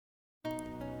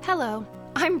Hello,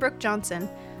 I'm Brooke Johnson.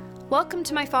 Welcome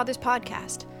to my father's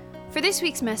podcast. For this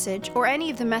week's message, or any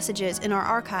of the messages in our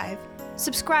archive,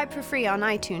 subscribe for free on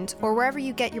iTunes or wherever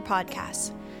you get your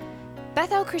podcasts.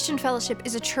 Bethel Christian Fellowship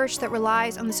is a church that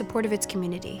relies on the support of its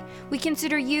community. We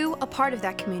consider you a part of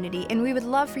that community, and we would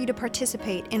love for you to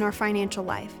participate in our financial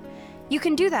life. You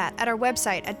can do that at our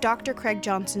website at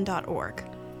drcraigjohnson.org.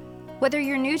 Whether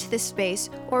you're new to this space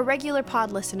or a regular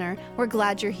pod listener, we're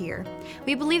glad you're here.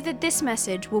 We believe that this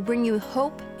message will bring you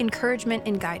hope, encouragement,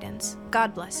 and guidance.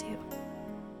 God bless you.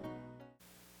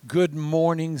 Good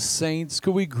morning, saints.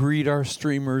 Could we greet our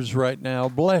streamers right now?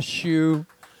 Bless you.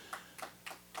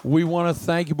 We want to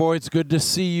thank you, boy. It's good to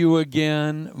see you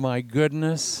again. My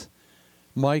goodness.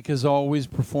 Mike has always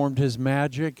performed his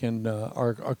magic, and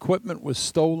our equipment was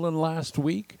stolen last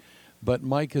week. But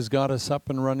Mike has got us up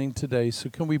and running today.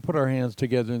 So can we put our hands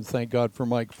together and thank God for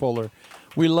Mike Fuller?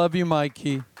 We love you,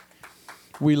 Mikey.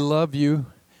 We love you.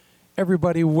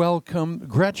 Everybody, welcome.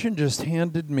 Gretchen just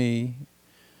handed me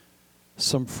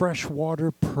some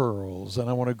freshwater pearls, and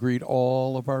I want to greet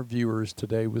all of our viewers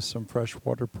today with some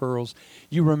freshwater pearls.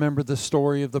 You remember the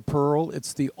story of the pearl?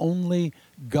 It's the only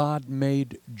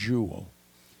God-made jewel.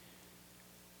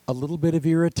 A little bit of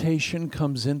irritation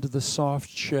comes into the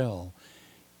soft shell,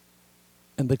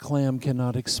 and the clam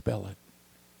cannot expel it.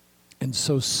 And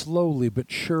so slowly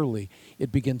but surely,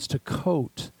 it begins to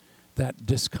coat that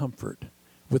discomfort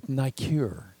with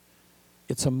nacre.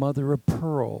 It's a mother of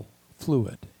pearl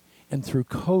fluid. And through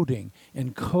coating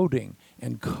and coating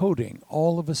and coating,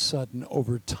 all of a sudden,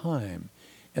 over time,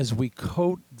 as we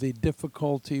coat the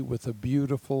difficulty with a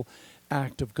beautiful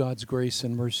act of God's grace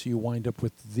and mercy, you wind up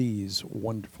with these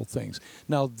wonderful things.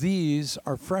 Now, these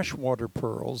are freshwater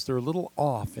pearls. They're a little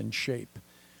off in shape.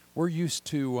 We're used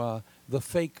to the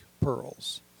fake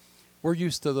pearls. We're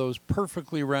used to those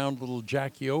perfectly round little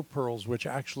Jackie O pearls, which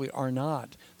actually are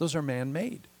not. Those are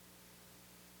man-made.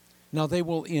 Now, they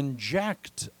will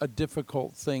inject a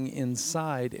difficult thing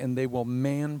inside, and they will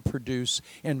man-produce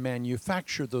and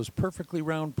manufacture those perfectly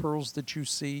round pearls that you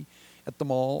see at the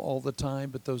mall all the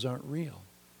time, but those aren't real.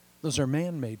 Those are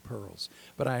man-made pearls.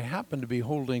 But I happen to be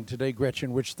holding today,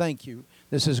 Gretchen, which, thank you,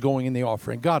 this is going in the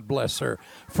offering. God bless her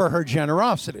for her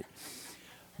generosity.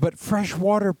 But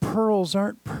freshwater pearls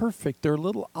aren't perfect. They're a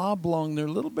little oblong. They're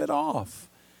a little bit off.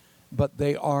 But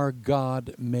they are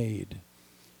God-made.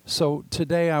 So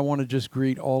today I want to just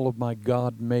greet all of my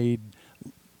God-made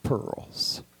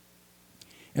pearls.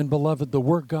 And beloved, the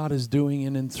work God is doing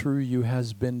in and through you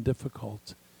has been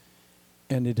difficult.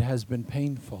 And it has been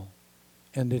painful.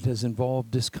 And it has involved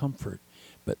discomfort.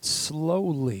 But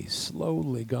slowly,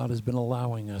 slowly, God has been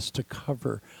allowing us to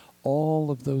cover all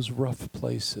of those rough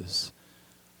places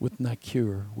with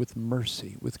nacre, with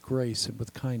mercy, with grace, and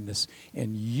with kindness.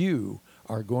 And you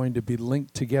are going to be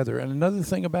linked together. And another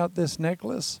thing about this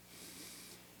necklace,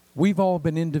 we've all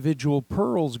been individual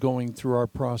pearls going through our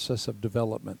process of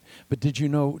development. But did you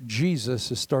know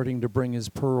Jesus is starting to bring his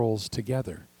pearls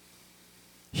together?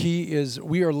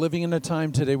 We are living in a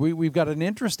time today. We've got an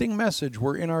interesting message.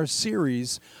 We're in our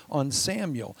series on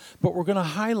Samuel, but we're going to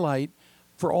highlight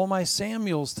for all my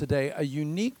Samuels today a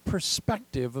unique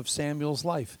perspective of Samuel's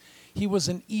life. He was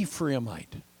an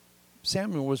Ephraimite.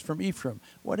 Samuel was from Ephraim.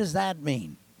 What does that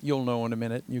mean? You'll know in a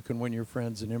minute. You can win your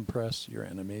friends and impress your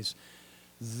enemies.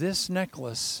 This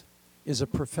necklace is a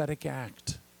prophetic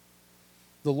act.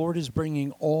 The Lord is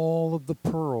bringing all of the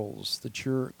pearls that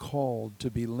you're called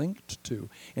to be linked to,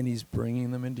 and he's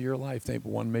bringing them into your life.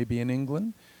 One may be in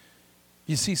England.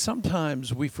 You see,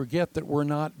 sometimes we forget that we're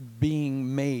not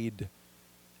being made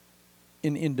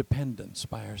in independence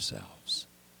by ourselves,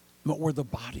 but we're the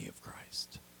body of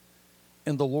Christ.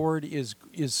 And the Lord is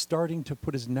starting to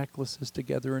put his necklaces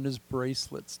together and his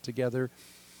bracelets together.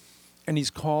 And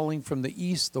he's calling from the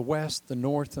east, the west, the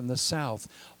north, and the south.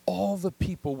 All the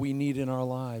people we need in our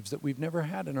lives that we've never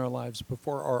had in our lives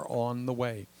before are on the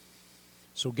way.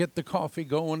 So get the coffee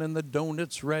going and the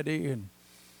donuts ready and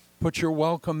put your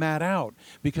welcome mat out,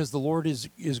 because the Lord is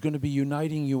going to be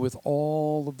uniting you with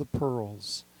all of the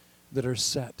pearls that are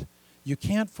set. You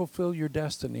can't fulfill your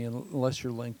destiny unless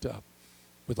you're linked up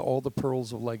with all the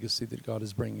pearls of legacy that God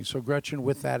is bringing. So Gretchen,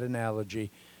 with that analogy,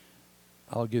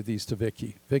 I'll give these to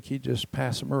Vicky. Vicky, just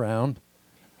pass them around.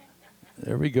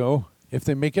 There we go. If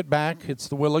they make it back, it's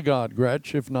the will of God,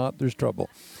 Gretch. If not, there's trouble.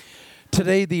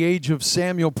 Today, the age of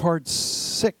Samuel, part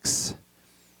 6.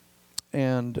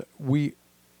 And we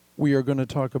are going to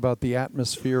talk about the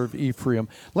atmosphere of Ephraim.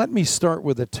 Let me start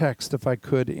with a text, if I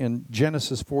could, in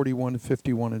Genesis 41,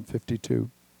 51, and 52.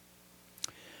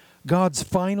 God's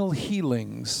final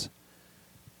healings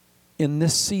in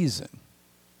this season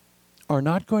are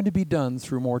not going to be done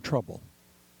through more trouble.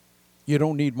 You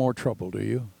don't need more trouble, do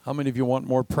you? How many of you want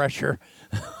more pressure?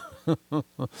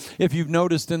 If you've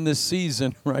noticed in this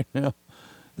season right now,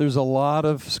 there's a lot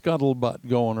of scuttlebutt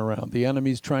going around. The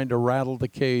enemy's trying to rattle the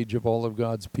cage of all of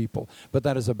God's people. But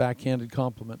that is a backhanded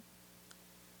compliment.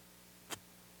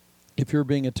 If you're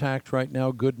being attacked right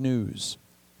now, good news.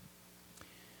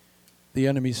 The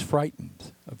enemy's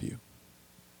frightened of you.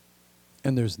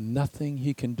 And there's nothing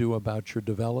he can do about your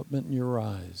development in your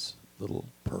eyes, little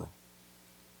pearl.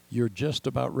 You're just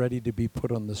about ready to be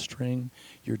put on the string.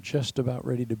 You're just about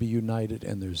ready to be united,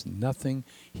 and there's nothing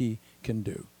he can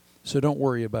do. So don't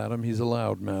worry about him. He's a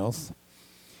loudmouth.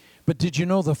 But did you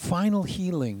know the final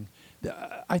healing?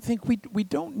 I think we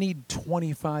don't need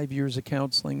 25 years of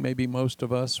counseling, maybe most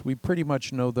of us. We pretty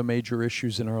much know the major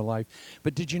issues in our life.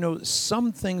 But did you know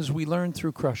some things we learn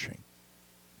through crushing?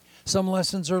 Some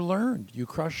lessons are learned. You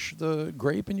crush the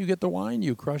grape and you get the wine.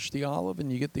 You crush the olive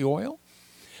and you get the oil.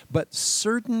 But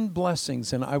certain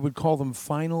blessings, and I would call them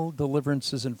final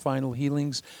deliverances and final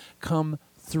healings, come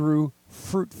through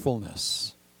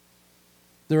fruitfulness.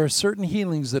 There are certain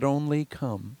healings that only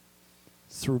come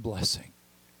through blessing.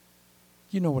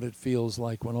 You know what it feels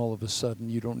like when all of a sudden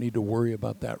you don't need to worry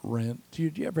about that rent.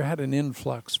 You ever had an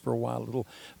influx for a while? A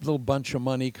little bunch of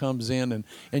money comes in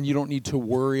and you don't need to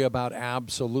worry about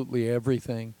absolutely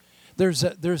everything. There's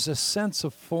a sense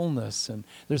of fullness, and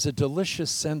there's a delicious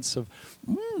sense of,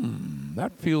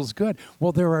 that feels good.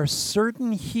 Well, there are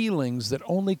certain healings that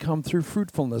only come through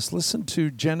fruitfulness. Listen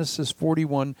to Genesis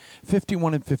 41,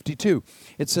 51 and 52.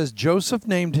 It says, Joseph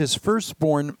named his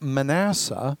firstborn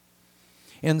Manasseh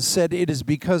and said, it is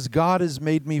because God has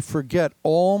made me forget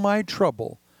all my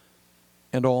trouble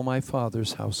and all my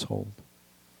father's household.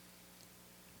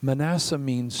 Manasseh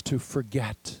means to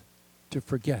forget. To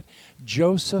forget.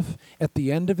 Joseph, at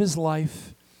the end of his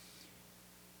life,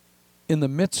 in the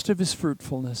midst of his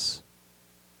fruitfulness,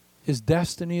 his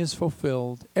destiny is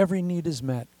fulfilled, every need is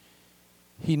met.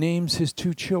 He names his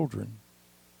two children.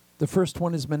 The first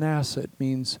one is Manasseh. It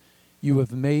means, you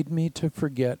have made me to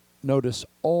forget, notice,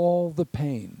 all the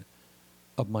pain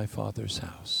of my father's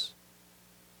house.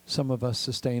 Some of us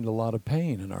sustained a lot of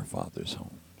pain in our father's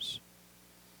homes.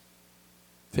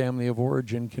 Family of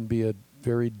origin can be a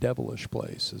very devilish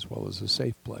place as well as a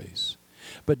safe place.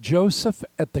 But Joseph,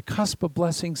 at the cusp of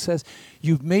blessing, says,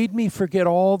 you've made me forget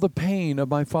all the pain of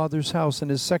my father's house.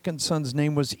 And his second son's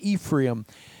name was Ephraim.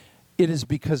 It is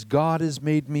because God has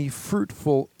made me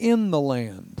fruitful in the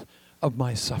land of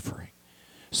my suffering.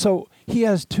 So he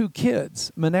has two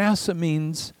kids. Manasseh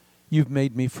means, you've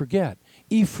made me forget.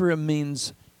 Ephraim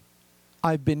means,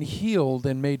 I've been healed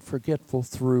and made forgetful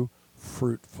through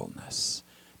fruitfulness.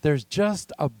 There's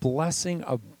just a blessing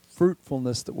of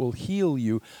fruitfulness that will heal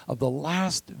you of the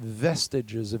last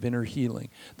vestiges of inner healing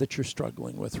that you're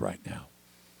struggling with right now.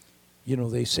 You know,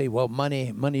 they say, well,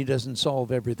 money doesn't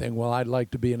solve everything. Well, I'd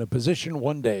like to be in a position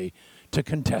one day to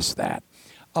contest that.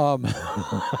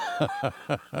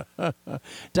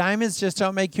 Diamonds just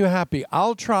don't make you happy.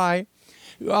 I'll try.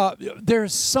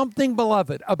 There's something,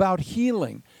 beloved, about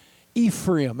healing.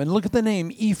 Ephraim, and look at the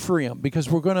name Ephraim, because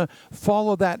we're going to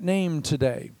follow that name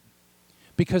today.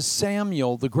 Because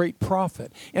Samuel, the great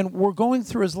prophet, and we're going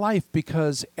through his life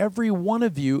because every one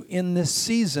of you in this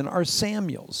season are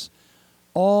Samuels.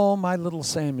 All my little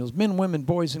Samuels, men, women,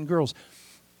 boys, and girls.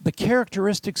 The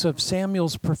characteristics of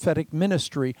Samuel's prophetic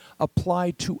ministry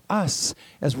apply to us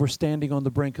as we're standing on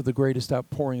the brink of the greatest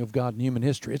outpouring of God in human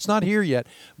history. It's not here yet,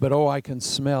 but I can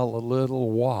smell a little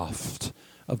waft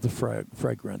of the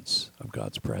fragrance of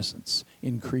God's presence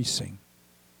increasing.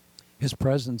 His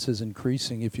presence is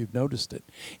increasing, if you've noticed it.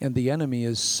 And the enemy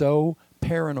is so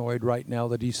paranoid right now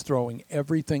that he's throwing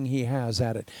everything he has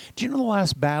at it. Do you know the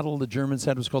last battle the Germans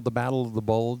had was called the Battle of the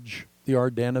Bulge, the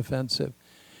Ardennes Offensive?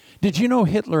 Did you know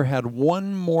Hitler had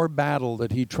one more battle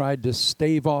that he tried to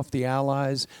stave off the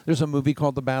Allies? There's a movie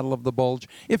called The Battle of the Bulge.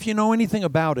 If you know anything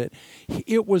about it,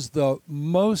 it was the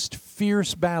most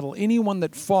fierce battle. Anyone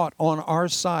that fought on our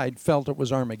side felt it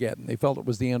was Armageddon. They felt it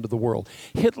was the end of the world.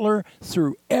 Hitler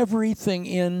threw everything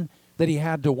in that he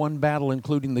had to one battle,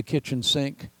 including the kitchen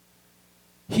sink.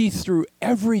 He threw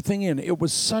everything in. It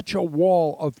was such a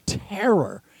wall of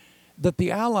terror that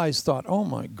the Allies thought, oh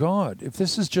my God, if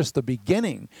this is just the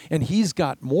beginning and he's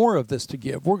got more of this to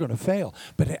give, we're going to fail.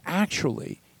 But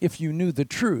actually, if you knew the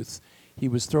truth, he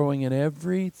was throwing in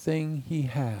everything he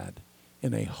had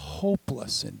in a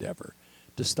hopeless endeavor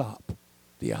to stop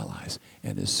the Allies.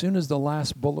 And as soon as the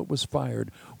last bullet was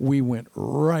fired, we went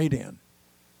right in.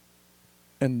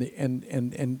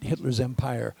 And Hitler's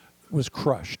empire was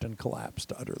crushed and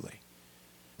collapsed utterly.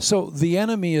 So the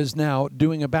enemy is now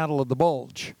doing a battle of the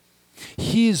bulge.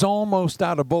 He's almost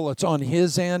out of bullets on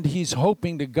his end. He's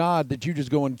hoping to God that you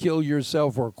just go and kill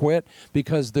yourself or quit,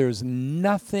 because there's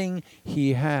nothing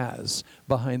he has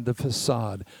behind the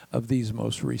facade of these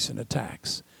most recent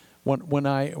attacks. When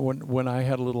I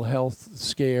had a little health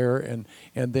scare and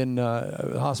then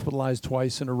hospitalized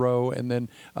twice in a row, and then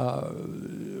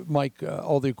Mike,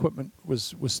 all the equipment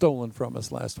was stolen from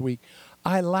us last week,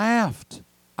 I laughed.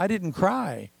 I didn't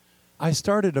cry. I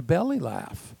started a belly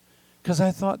laugh, because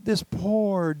I thought, this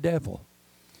poor devil.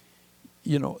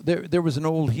 You know, there was an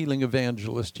old healing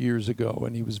evangelist years ago,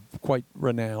 and he was quite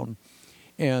renowned.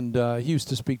 And he used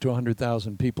to speak to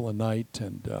 100,000 people a night.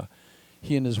 And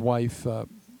he and his wife,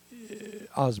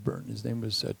 Osborne, his name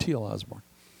was Teal Osborne.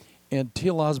 And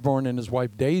Teal Osborne and his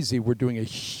wife Daisy were doing a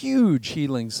huge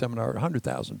healing seminar,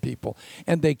 100,000 people.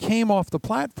 And they came off the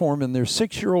platform, and their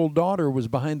 6-year-old daughter was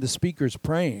behind the speakers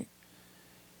praying.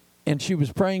 And she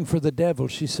was praying for the devil.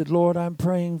 She said, Lord, I'm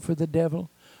praying for the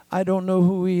devil. I don't know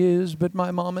who he is, but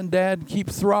my mom and dad keep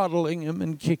throttling him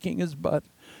and kicking his butt.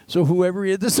 So whoever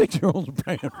he is, the 6-year-old is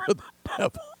praying for the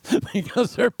devil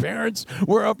because their parents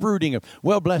were uprooting him.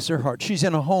 Well, bless her heart. She's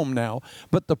in a home now.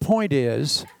 But the point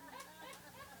is,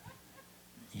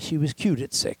 she was cute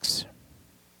at 6.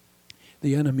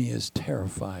 The enemy is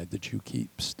terrified that you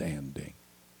keep standing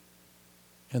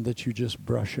and that you just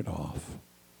brush it off.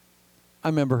 I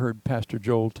remember heard Pastor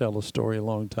Joel tell a story a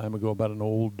long time ago about an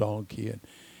old donkey,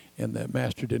 and the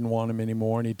master didn't want him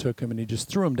anymore, and he took him and he just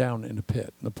threw him down in a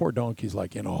pit. And the poor donkey's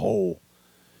like in a hole.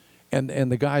 And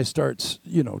the guy starts,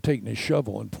 taking his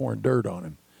shovel and pouring dirt on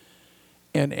him.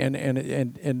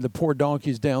 And the poor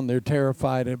donkey's down there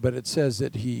terrified, but it says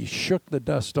that he shook the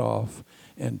dust off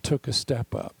and took a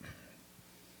step up.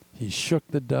 He shook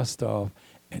the dust off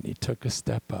and he took a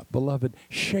step up. Beloved,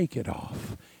 shake it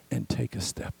off and take a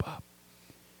step up.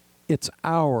 It's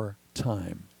our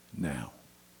time now.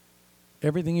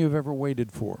 Everything you've ever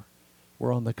waited for,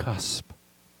 we're on the cusp.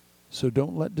 So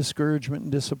don't let discouragement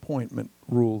and disappointment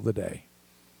rule the day.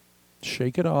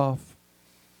 Shake it off.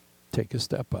 Take a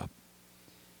step up.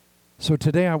 So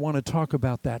today I want to talk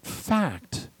about that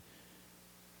fact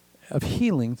of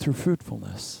healing through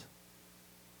fruitfulness.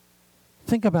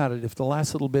 Think about it. If the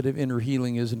last little bit of inner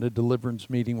healing isn't a deliverance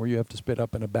meeting where you have to spit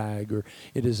up in a bag, or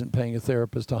it isn't paying a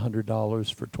therapist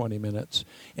 $100 for 20 minutes,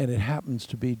 and it happens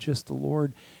to be just the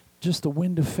Lord, just the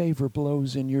wind of favor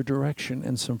blows in your direction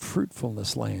and some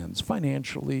fruitfulness lands,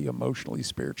 financially, emotionally,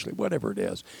 spiritually, whatever it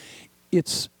is.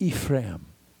 It's Ephraim.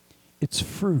 It's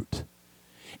fruit.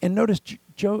 And notice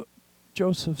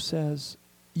Joseph says,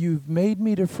 you've made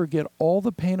me to forget all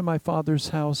the pain of my father's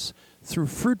house through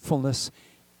fruitfulness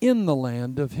in the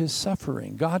land of his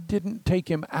suffering. God didn't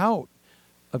take him out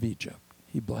of Egypt.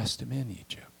 He blessed him in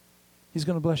Egypt. He's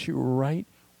going to bless you right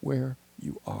where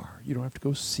you are. You don't have to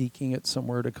go seeking it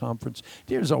somewhere at a conference.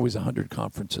 There's always 100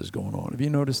 conferences going on. Have you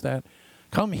noticed that?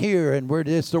 Come here, and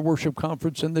it's the worship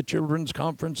conference and the children's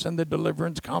conference and the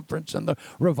deliverance conference and the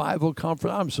revival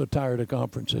conference. I'm so tired of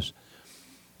conferences.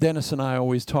 Dennis and I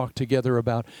always talk together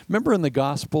about, remember in the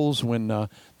Gospels when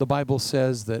the Bible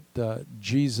says that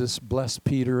Jesus blessed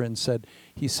Peter and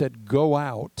he said, go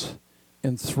out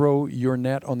and throw your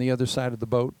net on the other side of the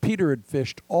boat. Peter had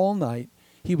fished all night.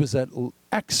 He was an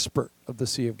expert of the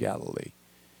Sea of Galilee.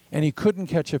 And he couldn't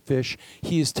catch a fish.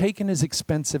 He has taken his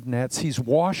expensive nets. He's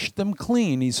washed them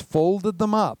clean. He's folded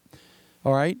them up.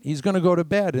 All right? He's going to go to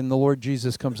bed. And the Lord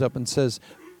Jesus comes up and says,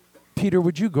 Peter,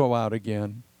 would you go out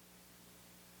again?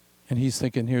 And he's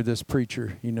thinking, here, this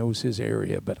preacher, he knows his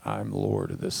area, but I'm Lord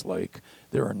of this lake.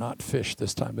 There are not fish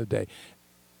this time of day.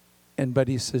 But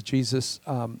he says, Jesus,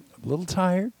 I'm a little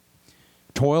tired,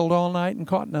 toiled all night and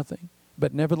caught nothing.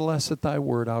 But nevertheless, at thy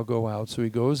word, I'll go out. So he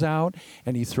goes out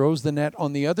and he throws the net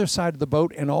on the other side of the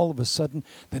boat. And all of a sudden,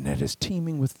 the net is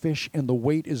teeming with fish and the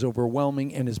weight is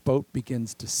overwhelming and his boat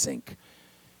begins to sink.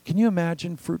 Can you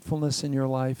imagine fruitfulness in your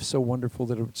life so wonderful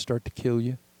that it would start to kill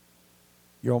you?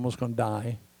 You're almost going to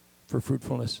die for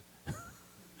fruitfulness.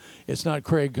 It's not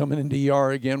Craig coming into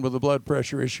ER again with a blood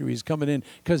pressure issue. He's coming in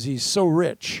because he's so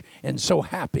rich and so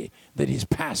happy that he's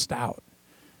passed out.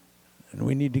 And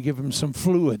we need to give him some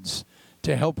fluids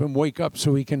to help him wake up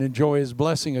so he can enjoy his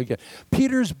blessing again.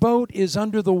 Peter's boat is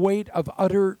under the weight of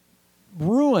utter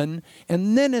ruin,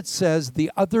 and then it says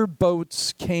the other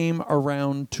boats came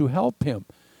around to help him.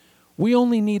 We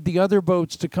only need the other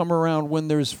boats to come around when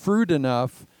there's fruit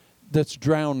enough that's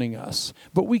drowning us.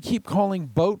 But we keep calling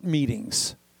boat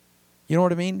meetings. You know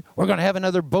what I mean? We're going to have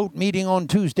another boat meeting on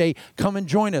Tuesday. Come and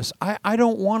join us. I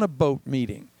don't want a boat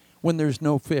meeting when there's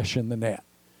no fish in the net.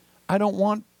 I don't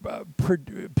want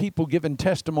people giving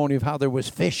testimony of how there was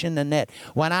fish in the net.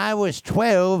 When I was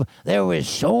 12, there was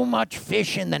so much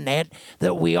fish in the net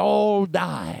that we all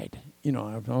died. You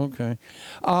know, okay.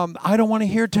 I don't want to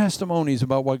hear testimonies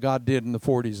about what God did in the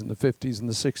 40s and the 50s and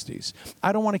the 60s.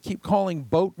 I don't want to keep calling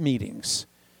boat meetings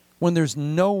when there's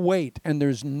no weight and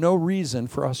there's no reason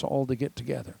for us all to get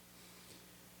together.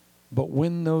 But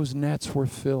when those nets were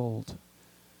filled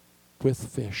with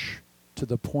fish to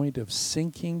the point of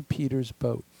sinking Peter's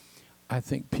boat, I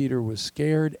think Peter was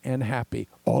scared and happy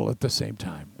all at the same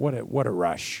time. What a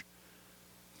rush.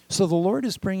 So the Lord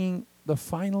is bringing the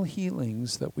final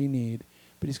healings that we need,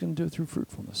 but he's going to do it through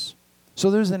fruitfulness.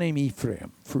 So there's the name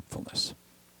Ephraim, fruitfulness.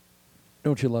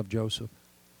 Don't you love Joseph?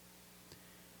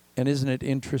 And isn't it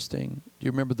interesting? Do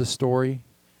you remember the story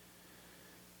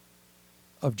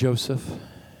of Joseph?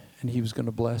 And he was going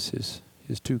to bless his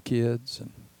two kids.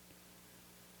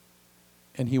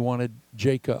 And he wanted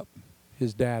Jacob,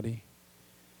 his daddy,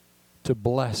 to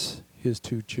bless his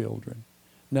two children.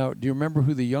 Now, do you remember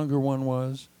who the younger one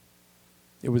was?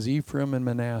 It was Ephraim and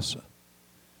Manasseh.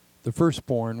 The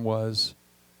firstborn was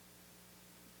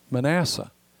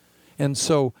Manasseh. And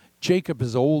so Jacob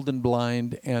is old and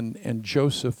blind, and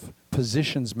Joseph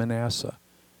positions Manasseh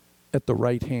at the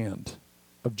right hand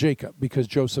of Jacob because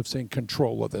Joseph's in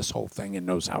control of this whole thing and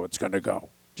knows how it's going to go,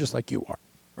 just like you are,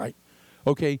 right?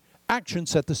 Okay, action,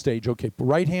 set the stage. Okay,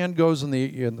 right hand goes in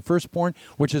the firstborn,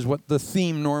 which is what the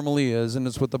theme normally is, and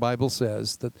it's what the Bible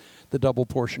says, that the double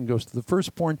portion goes to the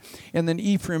firstborn. And then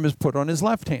Ephraim is put on his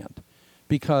left hand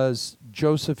because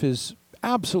Joseph is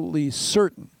absolutely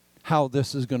certain how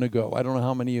this is going to go. I don't know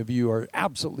how many of you are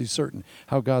absolutely certain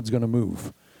how God's going to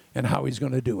move and how he's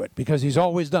going to do it, because he's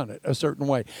always done it a certain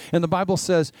way. And the Bible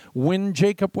says when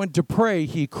Jacob went to pray,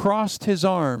 he crossed his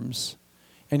arms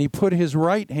and he put his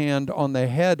right hand on the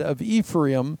head of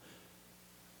Ephraim,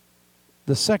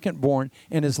 the secondborn,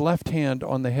 and his left hand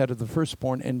on the head of the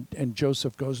firstborn. And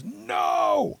Joseph goes,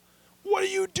 "No! What are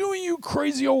you doing, you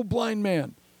crazy old blind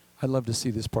man?" I love to see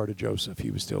this part of Joseph.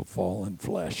 He was still fallen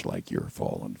flesh like you're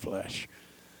fallen flesh.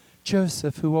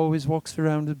 Joseph, who always walks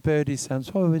around with birdie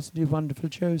sounds. Oh, isn't he wonderful,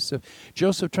 Joseph?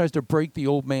 Joseph tries to break the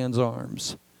old man's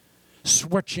arms,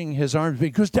 switching his arms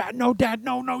because, Dad, no,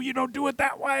 you don't do it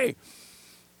that way.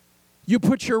 You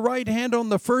put your right hand on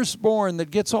the firstborn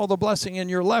that gets all the blessing and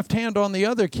your left hand on the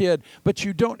other kid, but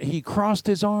you don't. He crossed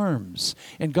his arms,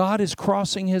 and God is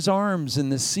crossing his arms in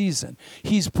this season.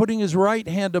 He's putting his right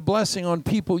hand of blessing on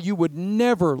people you would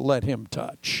never let him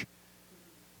touch.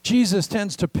 Jesus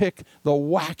tends to pick the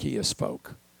wackiest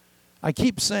folk. I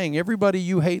keep saying everybody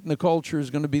you hate in the culture is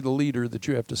going to be the leader that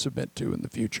you have to submit to in the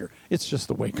future. It's just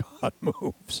the way God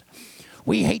moves.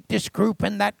 We hate this group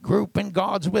and that group, and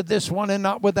God's with this one and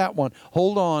not with that one.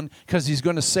 Hold on, because he's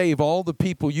going to save all the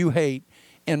people you hate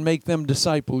and make them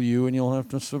disciple you, and you'll have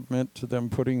to submit to them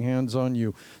putting hands on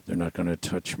you. They're not going to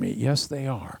touch me. Yes, they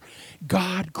are.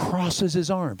 God crosses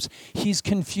his arms. He's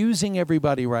confusing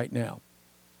everybody right now.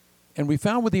 And we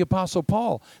found with the Apostle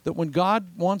Paul that when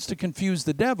God wants to confuse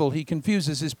the devil, he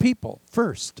confuses his people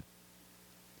first.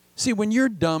 See, when you're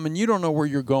dumb and you don't know where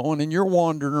you're going and you're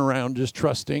wandering around just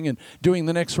trusting and doing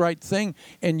the next right thing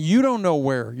and you don't know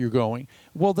where you're going,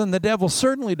 well, then the devil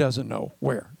certainly doesn't know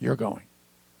where you're going.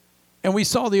 And we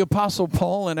saw the Apostle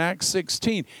Paul in Acts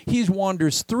 16. He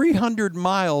wanders 300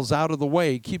 miles out of the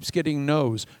way, keeps getting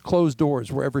no's, closed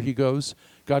doors wherever he goes.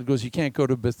 God goes, you can't go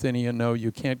to Bithynia. No,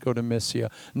 you can't go to Mysia.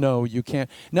 No, you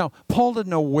can't. Now, Paul didn't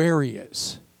know where he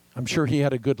is. I'm sure he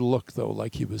had a good look, though,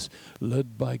 like he was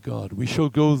led by God. We shall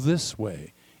go this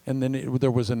way. And then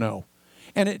there was a no.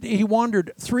 And he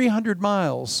wandered 300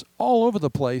 miles all over the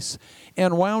place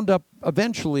and wound up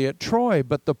eventually at Troy.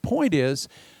 But the point is,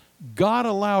 God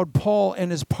allowed Paul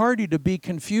and his party to be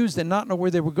confused and not know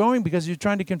where they were going because he was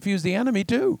trying to confuse the enemy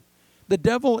too. The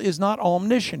devil is not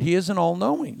omniscient. He isn't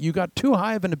all-knowing. You got too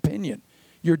high of an opinion.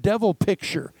 Your devil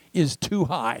picture is too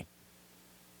high.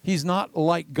 He's not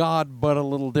like God, but a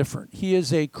little different. He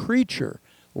is a creature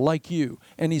like you,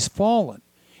 and he's fallen,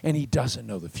 and he doesn't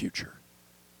know the future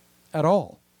at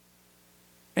all.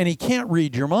 And he can't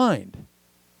read your mind,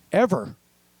 ever.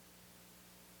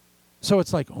 So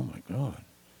it's like, oh my God.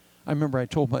 I remember I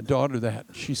told my daughter that.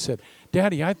 She said,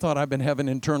 Daddy, I thought I've been having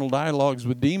internal dialogues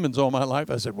with demons all my life.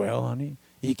 I said, well, honey,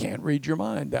 he can't read your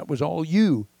mind. That was all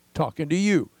you talking to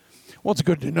you. Well, it's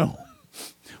good to know.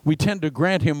 We tend to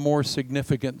grant him more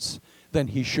significance than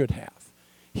he should have.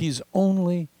 He's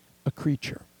only a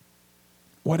creature.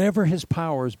 Whatever his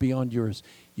power is beyond yours,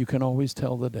 you can always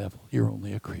tell the devil, you're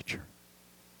only a creature.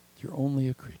 You're only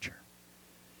a creature.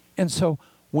 And so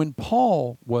When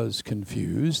Paul was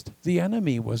confused, the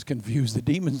enemy was confused. The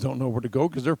demons don't know where to go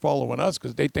because they're following us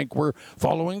because they think we're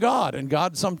following God. And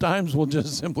God sometimes will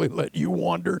just simply let you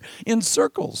wander in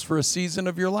circles for a season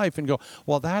of your life and go,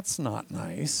 well, that's not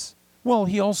nice. Well,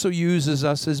 he also uses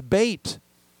us as bait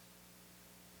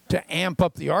to amp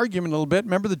up the argument a little bit.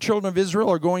 Remember, the children of Israel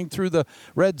are going through the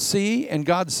Red Sea, and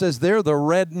God says there the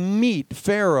red meat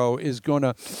Pharaoh is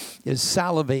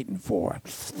salivating for.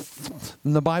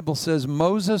 And the Bible says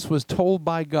Moses was told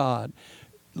by God,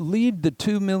 lead the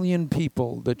 2 million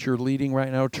people that you're leading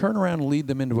right now, turn around and lead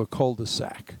them into a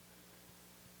cul-de-sac.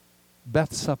 Baal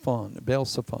Zephon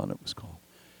it was called.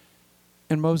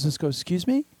 And Moses goes, excuse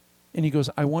me? And he goes,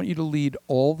 I want you to lead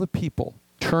all the people,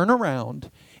 turn around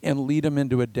and lead them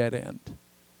into a dead end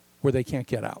where they can't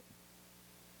get out.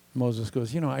 Moses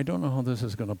goes, I don't know how this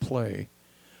is going to play.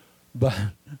 But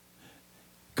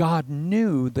God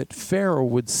knew that Pharaoh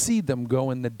would see them go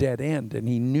in the dead end, and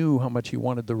he knew how much he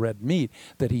wanted the red meat,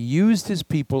 that he used his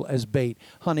people as bait.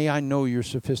 Honey, I know you're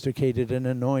sophisticated and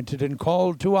anointed and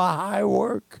called to a high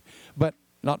work, but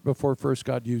not before first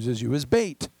God uses you as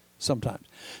bait sometimes.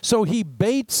 So he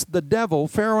baits the devil,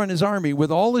 Pharaoh and his army, with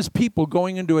all his people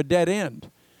going into a dead end.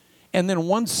 And then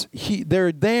once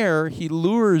they're there, he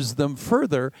lures them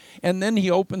further, and then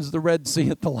he opens the Red Sea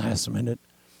at the last minute.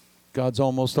 God's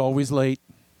almost always late.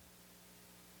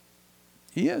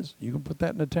 He is. You can put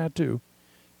that in a tattoo.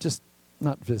 Just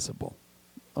not visible.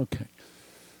 Okay.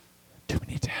 Too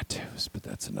many tattoos, but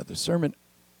that's another sermon.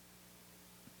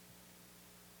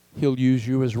 He'll use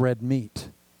you as red meat.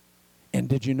 And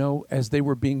did you know, as they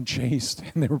were being chased,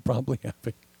 and they were probably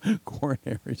having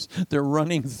coronaries, they're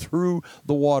running through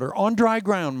the water, on dry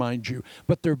ground, mind you,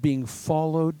 but they're being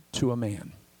followed to a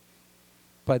man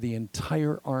by the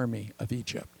entire army of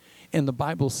Egypt. And the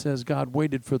Bible says God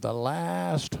waited for the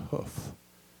last hoof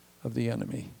of the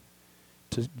enemy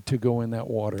to go in that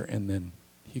water, and then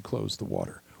he closed the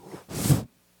water.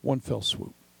 One fell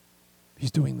swoop.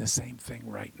 He's doing the same thing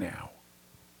right now.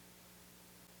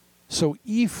 So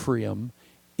Ephraim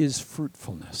is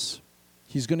fruitfulness.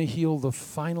 He's going to heal the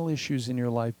final issues in your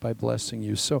life by blessing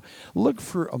you. So look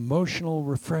for emotional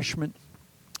refreshment,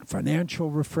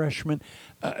 financial refreshment,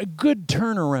 good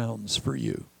turnarounds for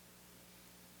you.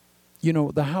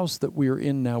 The house that we're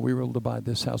in now, we were able to buy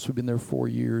this house. We've been there 4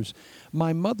 years.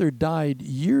 My mother died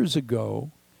years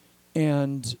ago,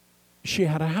 and she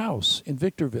had a house in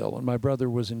Victorville, and my brother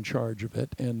was in charge of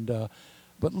it.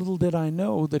 But little did I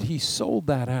know that he sold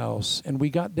that house, and we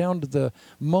got down to the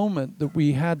moment that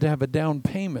we had to have a down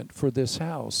payment for this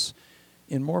house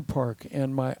in Moore Park,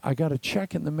 and I got a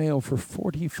check in the mail for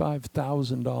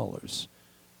 $45,000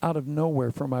 out of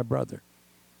nowhere from my brother.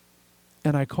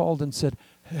 And I called and said,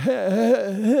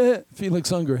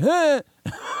 Felix Unger,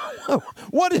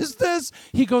 what is this?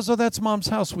 He goes, oh, that's Mom's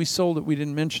house. We sold it. We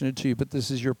didn't mention it to you, but this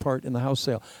is your part in the house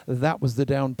sale. That was the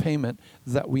down payment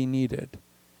that we needed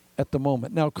at the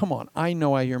moment. Now, come on. I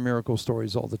know I hear miracle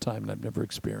stories all the time, and I've never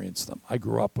experienced them. I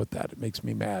grew up with that. It makes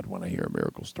me mad when I hear a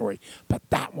miracle story. But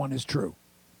that one is true.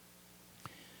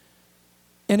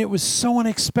 And it was so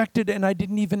unexpected, and I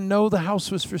didn't even know the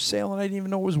house was for sale, and I didn't even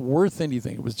know it was worth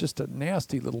anything. It was just a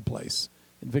nasty little place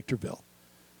in Victorville.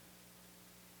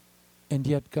 And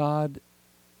yet God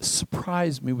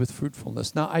surprised me with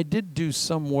fruitfulness. Now, I did do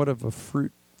somewhat of a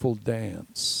fruitful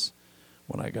dance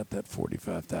when I got that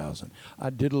 $45,000. I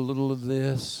did a little of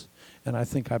this, and I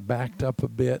think I backed up a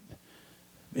bit.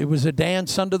 It was a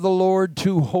dance unto the Lord,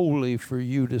 too holy for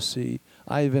you to see.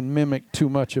 I even mimicked too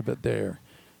much of it there.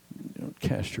 Don't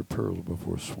cast your pearls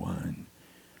before swine.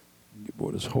 Give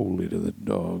what is holy to the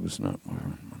dogs, not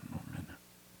more.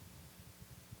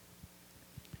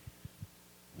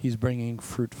 He's bringing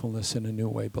fruitfulness in a new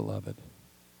way, beloved,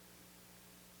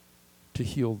 to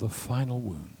heal the final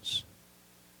wounds.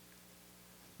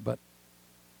 But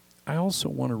I also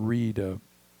want to read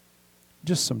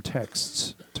just some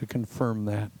texts to confirm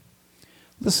that.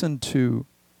 Listen to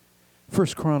 1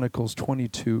 Chronicles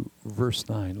 22, verse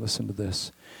 9. Listen to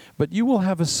this. But you will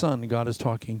have a son, God is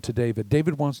talking to David.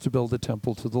 David wants to build a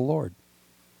temple to the Lord.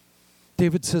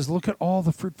 David says, look at all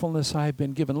the fruitfulness I have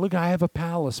been given. Look, I have a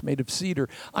palace made of cedar.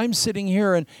 I'm sitting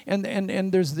here,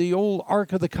 and there's the old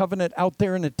Ark of the Covenant out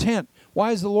there in a tent.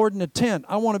 Why is the Lord in a tent?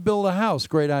 I want to build a house.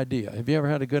 Great idea. Have you ever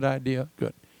had a good idea?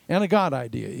 Good. And a God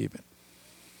idea even.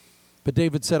 But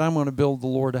David said, I'm going to build the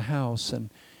Lord a house. And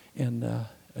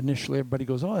initially everybody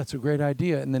goes, oh, that's a great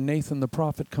idea. And then Nathan the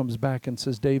prophet comes back and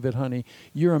says, David, honey,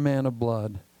 you're a man of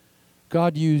blood.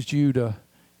 God used you to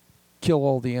kill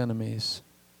all the enemies.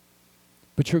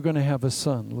 But you're going to have a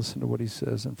son. Listen to what he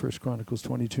says in 1 Chronicles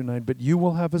 22:9. But you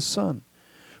will have a son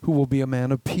who will be a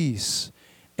man of peace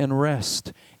and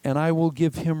rest. And I will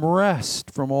give him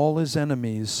rest from all his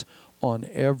enemies on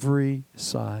every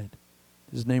side.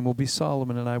 His name will be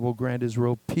Solomon, and I will grant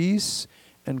Israel peace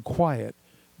and quiet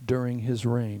during his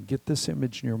reign. Get this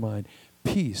image in your mind.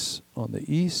 Peace on the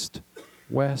east,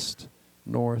 west,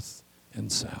 north,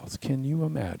 and south. Can you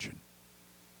imagine?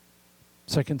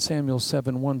 2 Samuel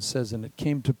 7:1 says, and it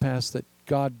came to pass that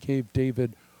God gave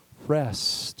David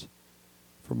rest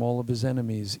from all of his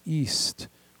enemies, east,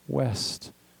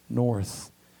 west,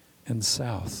 north, and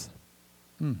south.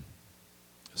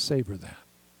 Savor that.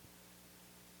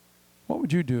 What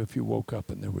would you do if you woke up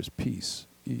and there was peace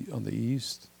on the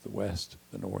east, the west,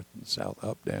 the north, and the south,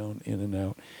 up, down, in, and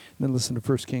out? And then listen to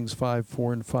 1 Kings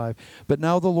 5:4 and 5. But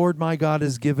now the Lord my God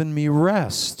has given me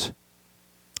rest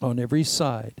on every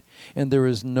side, and there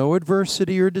is no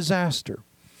adversity or disaster.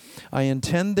 I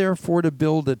intend, therefore, to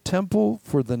build a temple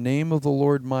for the name of the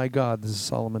Lord my God. This is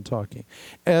Solomon talking.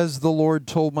 As the Lord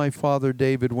told my father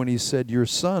David when he said, your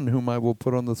son, whom I will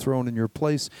put on the throne in your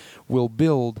place, will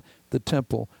build the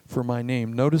temple for my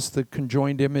name. Notice the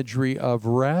conjoined imagery of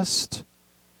rest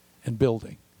and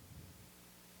building.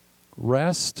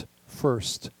 Rest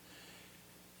first.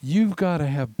 You've got to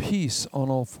have peace on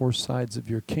all four sides of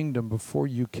your kingdom before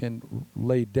you can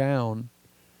lay down,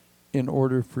 in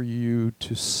order for you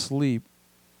to sleep,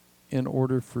 in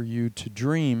order for you to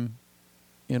dream,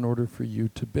 in order for you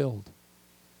to build.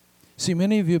 See,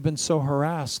 many of you have been so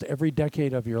harassed every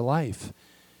decade of your life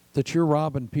that you're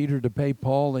robbing Peter to pay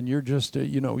Paul, and you're just,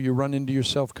 you run into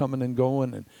yourself coming and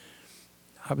going. And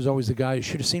I was always the guy who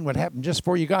should have seen what happened just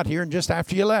before you got here and just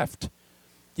after you left.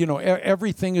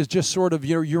 Everything is just sort of,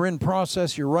 you're in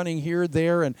process, you're running here,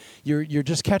 there, and you're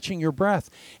just catching your breath.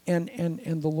 And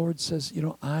the Lord says,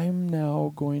 I'm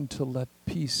now going to let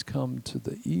peace come to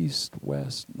the east,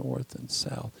 west, north, and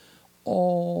south.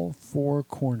 All four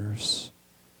corners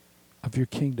of your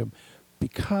kingdom.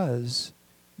 Because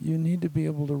you need to be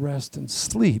able to rest and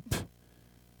sleep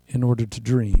in order to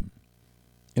dream,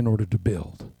 in order to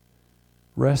build.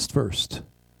 Rest first.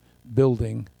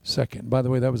 Building second. By the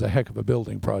way, that was a heck of a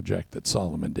building project that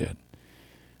Solomon did,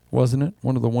 wasn't it?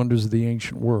 One of the wonders of the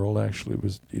ancient world. Actually,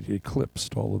 it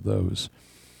eclipsed all of those.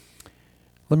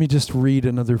 Let me just read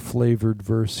another flavored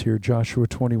verse here. Joshua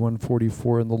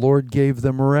 21:44. And the Lord gave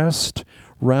them rest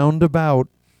round about,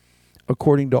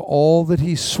 according to all that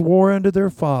he swore unto their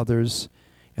fathers,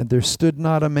 and there stood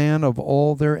not a man of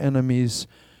all their enemies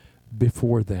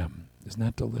before them. Isn't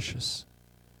that delicious?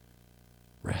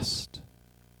 Rest.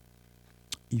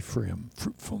 Ephraim,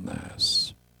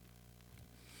 fruitfulness.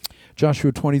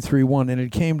 Joshua 23:1, and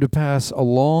it came to pass a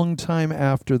long time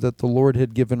after that the Lord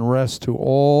had given rest to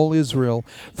all Israel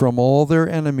from all their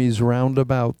enemies round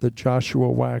about, that Joshua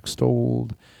waxed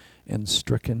old and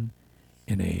stricken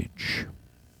in age.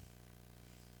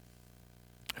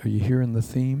 Are you hearing the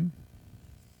theme?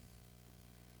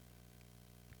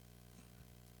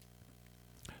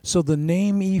 So the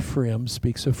name Ephraim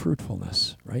speaks of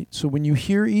fruitfulness, right? So when you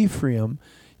hear Ephraim,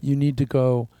 you need to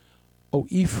go, oh,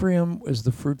 Ephraim was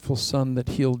the fruitful son that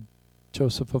healed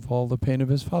Joseph of all the pain of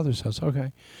his father's house.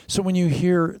 Okay. So when you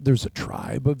hear there's a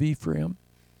tribe of Ephraim,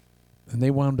 and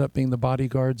they wound up being the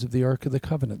bodyguards of the Ark of the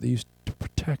Covenant. They used to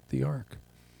protect the Ark.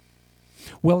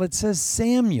 Well, it says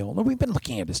Samuel. Now, we've been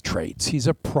looking at his traits. He's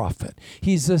a prophet.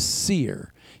 He's a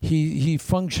seer. He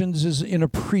functions as in a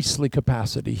priestly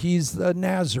capacity. He's a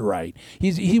Nazirite.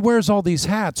 He wears all these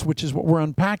hats, which is what we're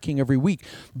unpacking every week.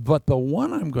 But the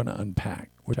one I'm going to unpack,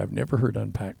 which I've never heard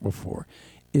unpacked before,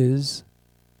 is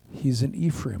he's an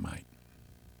Ephraimite.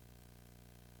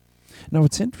 Now,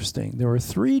 it's interesting. There are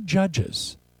 3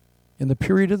 judges in the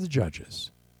period of the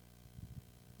judges.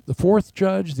 The 4th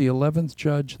judge, the 11th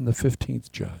judge, and the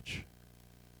 15th judge.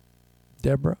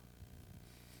 Deborah.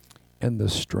 And the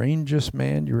strangest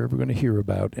man you're ever going to hear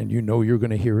about, and you know you're going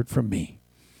to hear it from me.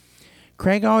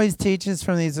 Craig always teaches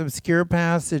from these obscure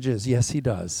passages. Yes, he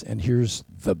does. And here's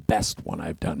the best one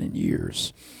I've done in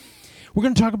years. We're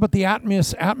going to talk about the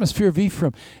atmosphere of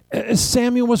Ephraim.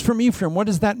 Samuel was from Ephraim. What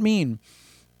does that mean?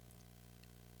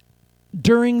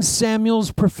 During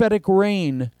Samuel's prophetic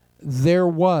reign, there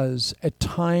was a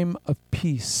time of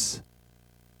peace,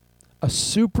 a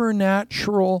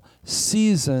supernatural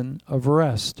season of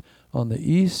rest on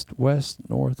the east, west,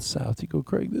 north, south. You go,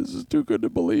 Craig, this is too good to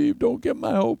believe. Don't get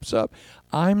my hopes up.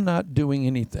 I'm not doing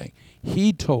anything.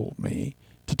 He told me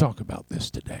to talk about this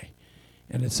today.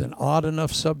 And it's an odd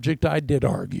enough subject I did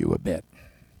argue a bit.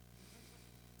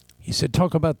 He said,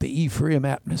 talk about the Ephraim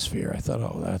atmosphere. I thought,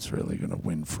 oh, that's really going to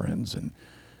win friends. And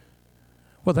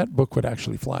well, that book would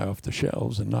actually fly off the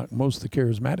shelves and knock most of the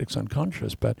charismatics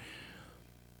unconscious. But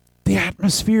the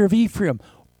atmosphere of Ephraim,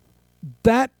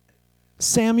 that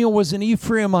Samuel was an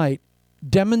Ephraimite,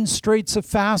 demonstrates a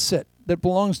facet that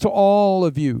belongs to all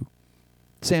of you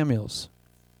Samuels,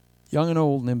 young and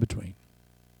old and in between.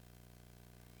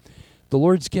 The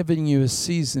Lord's giving you a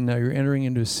season now. You're entering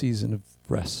into a season of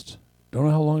rest. Don't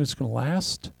know how long it's going to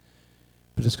last,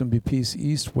 but it's going to be peace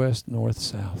east, west, north,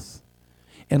 south.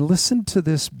 And listen to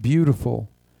this beautiful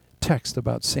text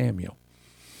about Samuel.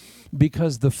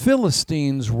 Because the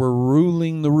Philistines were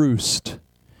ruling the roost.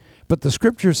 But the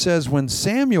scripture says when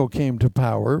Samuel came to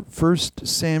power, 1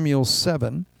 Samuel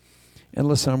 7, and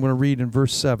listen, I'm going to read in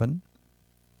verse 7.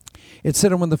 It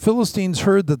said, and when the Philistines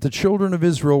heard that the children of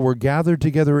Israel were gathered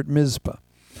together at Mizpah,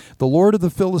 the Lord of the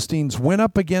Philistines went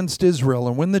up against Israel,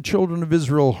 and when the children of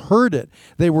Israel heard it,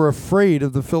 they were afraid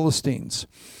of the Philistines.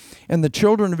 And the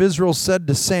children of Israel said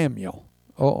to Samuel,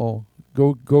 go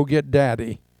get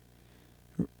daddy,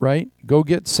 right? Go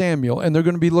get Samuel, and they're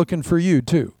going to be looking for you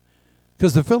too,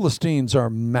 because the Philistines are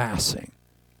massing.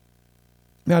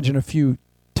 Imagine a few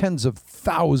tens of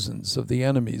thousands of the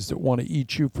enemies that want to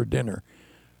eat you for dinner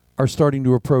are starting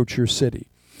to approach your city.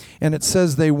 And it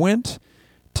says they went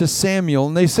to Samuel,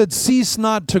 and they said, cease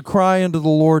not to cry unto the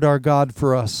Lord our God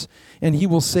for us, and he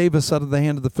will save us out of the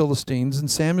hand of the Philistines.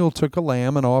 And Samuel took a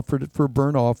lamb and offered it for a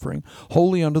burnt offering,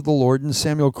 holy unto the Lord. And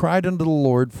Samuel cried unto the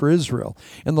Lord for Israel,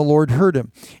 and the Lord heard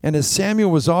him. And as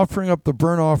Samuel was offering up the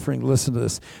burnt offering, listen to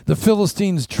this, the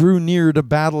Philistines drew near to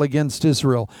battle against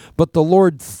Israel. But the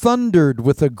Lord thundered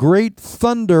with a great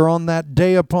thunder on that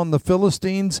day upon the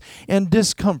Philistines, and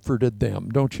discomforted them.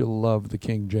 Don't you love the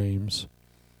King James?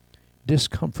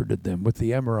 Discomforted them with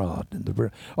the emerald and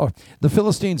the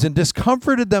Philistines, and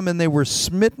discomforted them, and they were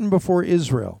smitten before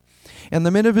Israel. And the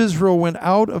men of Israel went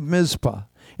out of Mizpah,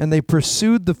 and they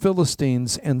pursued the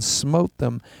Philistines and smote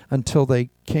them until they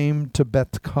came to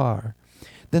Bethkar.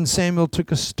 Then Samuel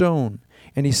took a stone,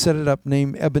 and he set it up,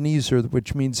 named Ebenezer,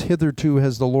 which means hitherto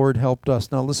has the Lord helped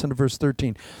us. Now listen to verse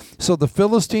 13. So the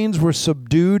Philistines were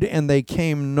subdued, and they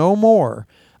came no more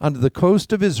unto the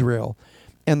coast of Israel.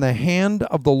 And the hand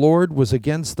of the Lord was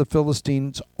against the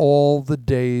Philistines all the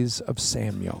days of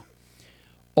Samuel.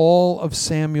 All of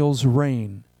Samuel's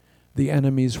reign, the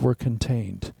enemies were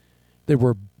contained. They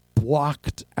were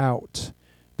blocked out.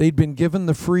 They'd been given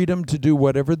the freedom to do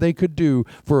whatever they could do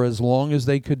for as long as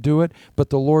they could do it.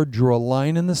 But the Lord drew a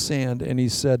line in the sand, and he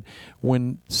said,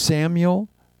 when Samuel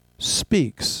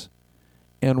speaks,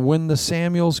 and when the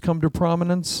Samuels come to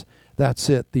prominence, that's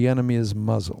it. The enemy is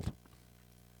muzzled.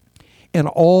 And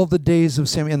all the days of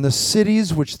Samuel, and the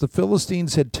cities which the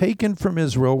Philistines had taken from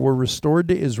Israel were restored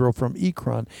to Israel from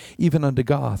Ekron, even unto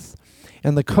Gath.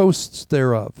 And the coasts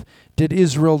thereof did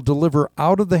Israel deliver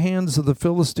out of the hands of the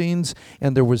Philistines,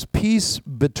 and there was peace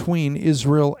between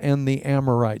Israel and the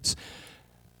Amorites.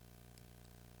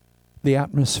 The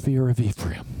atmosphere of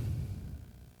Ephraim.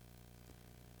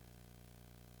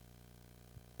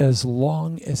 As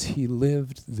long as he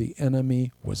lived, the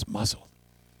enemy was muzzled.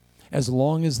 As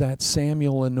long as that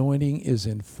Samuel anointing is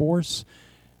in force,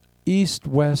 east,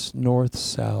 west, north,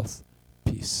 south,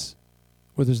 peace.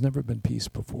 Where there's never been peace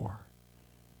before.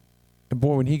 And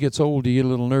boy, when he gets old, you get a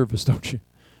little nervous, don't you?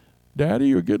 Daddy,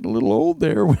 you're getting a little old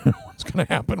there. What's going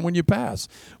to happen when you pass?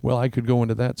 Well, I could go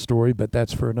into that story, but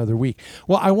that's for another week.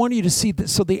 Well, I want you to see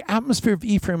this. So the atmosphere of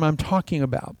Ephraim I'm talking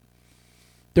about.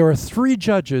 There are 3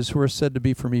 judges who are said to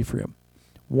be from Ephraim.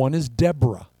 One is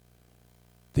Deborah.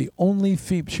 The only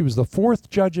she was the 4th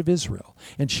judge of Israel,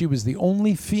 and she was the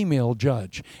only female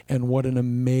judge. And what an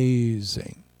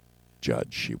amazing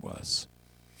judge she was.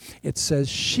 It says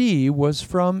she was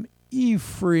from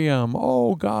Ephraim.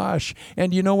 Oh, gosh.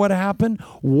 And you know what happened?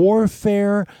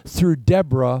 Warfare through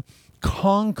Deborah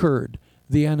conquered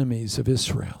the enemies of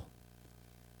Israel.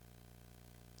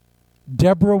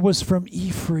 Deborah was from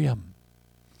Ephraim.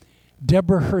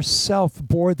 Deborah herself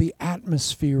bore the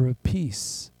atmosphere of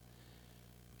peace.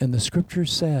 And the scripture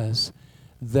says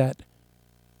that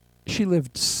she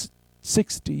lived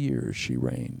 60 years, she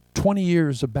reigned. 20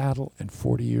 years of battle and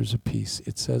 40 years of peace.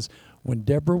 It says when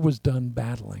Deborah was done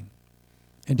battling,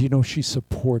 and you know she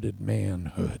supported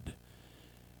manhood.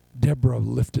 Deborah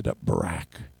lifted up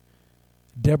Barak.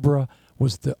 Deborah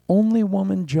was the only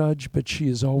woman judge, but she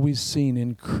is always seen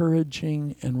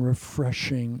encouraging and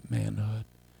refreshing manhood.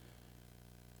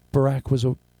 Barak was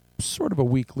a sort of a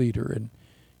weak leader, and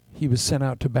he was sent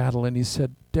out to battle, and he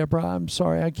said, Deborah, I'm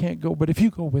sorry, I can't go, but if you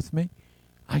go with me,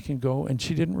 I can go. And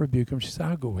she didn't rebuke him. She said,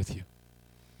 I'll go with you.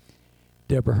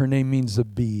 Deborah, her name means a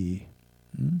bee.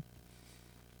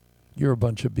 You're a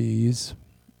bunch of bees,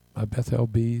 Bethel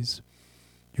bees.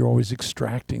 You're always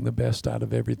extracting the best out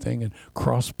of everything and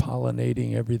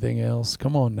cross-pollinating everything else.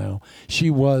 Come on now. She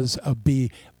was a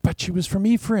bee, but she was from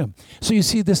Ephraim. So you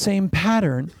see the same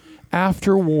pattern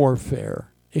after warfare,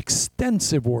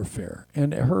 extensive warfare.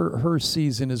 And her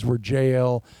season is where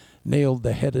Jael nailed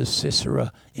the head of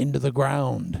Sisera into the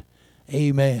ground.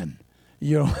 Amen.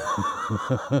 You know,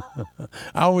 I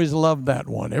always love that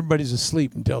one. Everybody's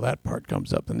asleep until that part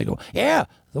comes up, and they go, yeah,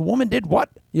 the woman did what?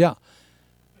 Yeah.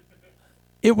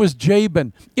 It was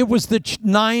Jabin. It was the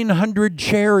 900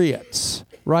 chariots,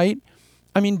 right?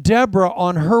 I mean, Deborah,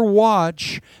 on her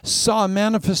watch, saw a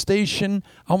manifestation,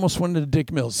 almost went to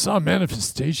Dick Mills, saw a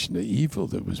manifestation of evil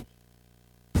that was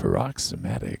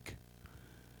paroxysmatic.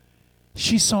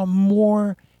 She saw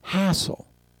more hassle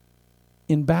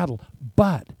in battle,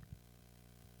 but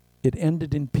it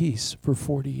ended in peace for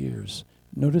 40 years.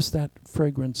 Notice that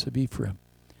fragrance of Ephraim.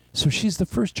 So she's the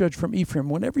first judge from Ephraim.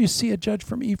 Whenever you see a judge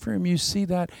from Ephraim, you see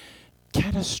that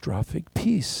catastrophic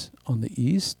peace on the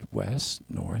east, west,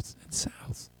 north, and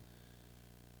south.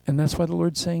 And that's why the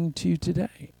Lord's saying to you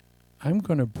today, I'm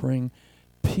going to bring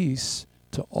peace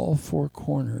to all four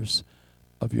corners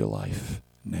of your life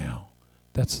now.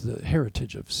 That's the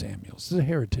heritage of Samuel. It's the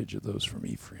heritage of those from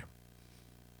Ephraim.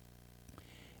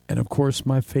 And of course,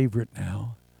 my favorite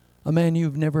now, a man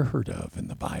you've never heard of in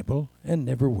the Bible and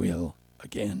never will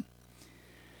again.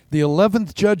 The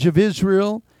 11th judge of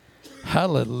Israel,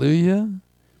 hallelujah.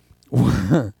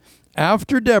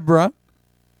 After Deborah,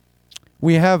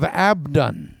 we have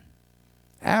Abdon.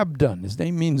 Abdon, his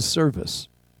name means service.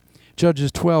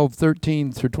 Judges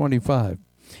 12:13 through 25.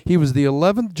 He was the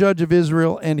 11th judge of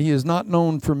Israel, and he is not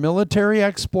known for military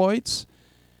exploits.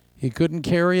 He couldn't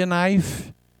carry a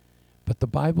knife. But the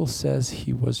Bible says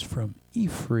he was from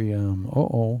Ephraim.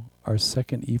 Our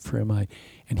second Ephraimite.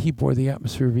 And he bore the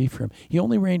atmosphere of Ephraim. He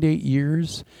only reigned 8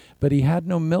 years, but he had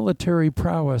no military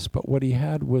prowess. But what he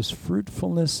had was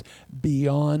fruitfulness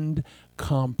beyond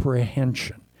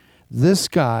comprehension. This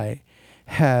guy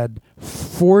had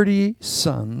 40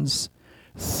 sons,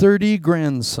 30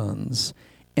 grandsons,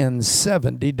 and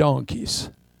 70 donkeys.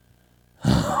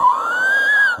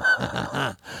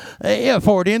 Yeah,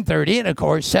 40 and 30, and of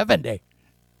course 70.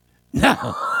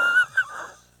 Now,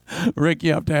 Rick,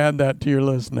 you have to add that to your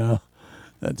list now.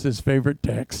 That's his favorite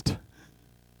text.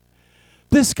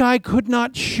 This guy could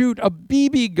not shoot a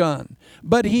BB gun,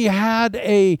 but he had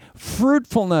a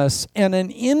fruitfulness and an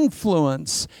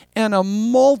influence and a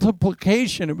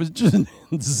multiplication. It was just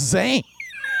insane.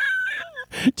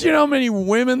 Do you know how many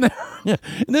women there are?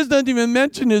 And this doesn't even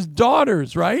mention his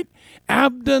daughters, right?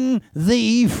 Abdon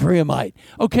the Ephraimite.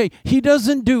 Okay, he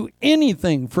doesn't do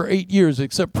anything for 8 years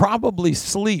except probably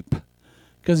sleep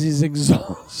because he's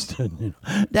exhausted. You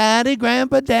know, daddy,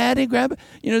 grandpa. You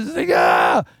know, it's like,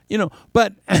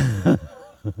 but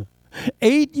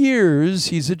 8 years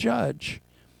he's a judge,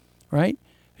 right?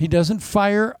 He doesn't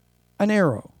fire an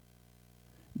arrow.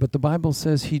 But the Bible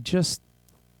says he just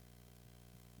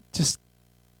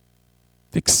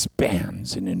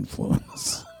expands in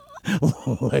influence.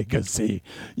 Legacy.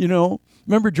 You know,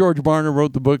 remember George Barna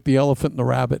wrote the book, The Elephant and the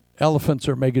Rabbit? Elephants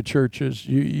are mega churches.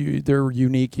 They're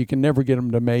unique. You can never get them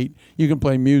to mate. You can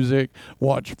play music,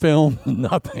 watch film,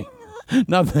 nothing.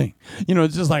 Nothing. You know,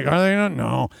 it's just like, are they not?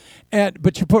 No.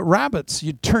 But you put rabbits,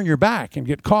 you turn your back and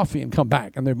get coffee and come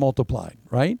back, and they've multiplied,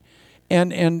 right?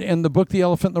 And the book, The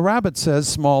Elephant and the Rabbit, says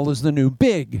small is the new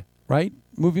big, right?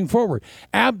 Moving forward.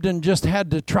 Abdon just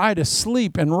had to try to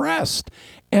sleep and rest,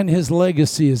 and his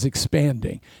legacy is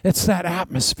expanding. It's that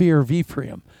atmosphere of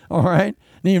Ephraim, all right?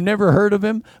 Now, you've never heard of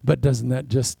him, but isn't that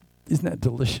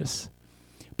delicious?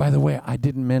 By the way, I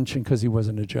didn't mention, because he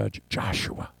wasn't a judge,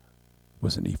 Joshua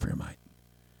was an Ephraimite.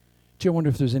 Do you wonder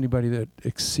if there's anybody that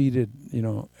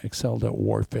excelled at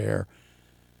warfare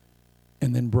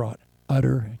and then brought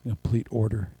utter and complete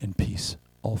order and peace?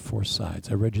 All four sides.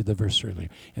 I read you the verse earlier.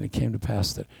 And it came to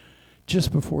pass that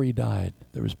just before he died,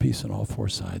 there was peace on all four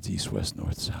sides, east, west,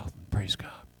 north, south. Praise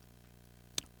God.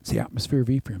 It's the atmosphere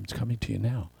of Ephraim. It's coming to you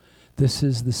now. This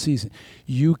is the season.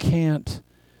 You can't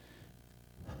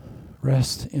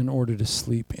rest in order to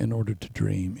sleep, in order to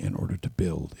dream, in order to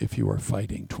build, if you are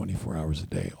fighting 24 hours a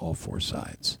day, all four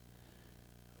sides.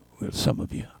 Well, some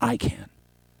of you, I can.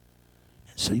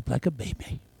 Sleep like a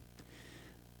baby.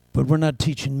 But we're not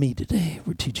teaching me today.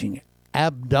 We're teaching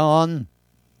Abdon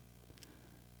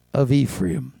of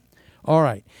Ephraim. All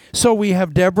right. So we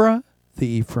have Deborah,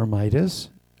 the Ephraimite,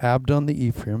 Abdon, the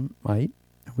Ephraimite,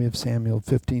 and we have Samuel,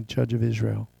 15th judge of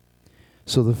Israel.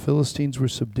 So the Philistines were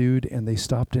subdued, and they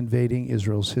stopped invading.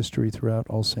 Israel's history throughout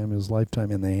all Samuel's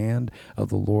lifetime, and the hand of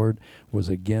the Lord was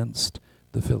against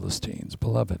the Philistines.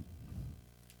 Beloved,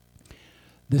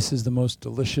 This is the most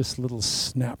delicious little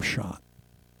snapshot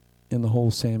in the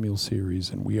whole Samuel series,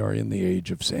 and we are in the age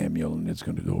of Samuel, and it's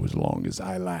going to go as long as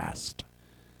I last.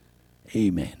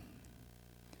 Amen.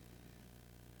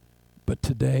 But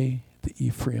today, the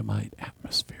Ephraimite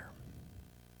atmosphere.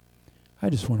 I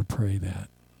just want to pray that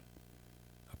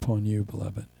upon you,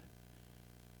 beloved.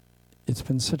 It's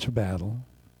been such a battle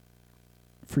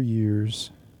for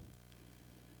years.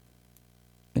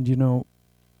 And you know,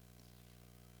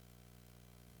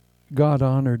 God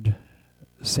honored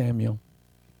Samuel.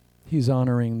 He's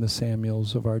honoring the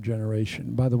Samuels of our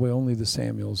generation. By the way, only the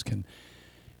Samuels can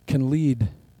lead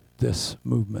this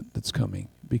movement that's coming,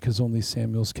 because only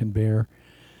Samuels can bear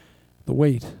the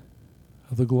weight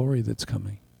of the glory that's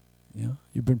coming. Yeah,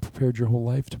 you've been prepared your whole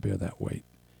life to bear that weight.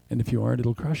 And if you aren't,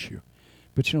 it'll crush you.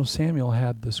 But you know, Samuel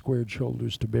had the squared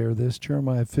shoulders to bear this.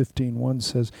 Jeremiah 15:1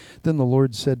 says, "Then the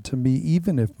Lord said to me,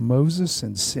 even if Moses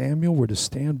and Samuel were to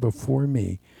stand before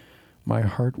me, my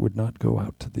heart would not go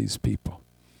out to these people."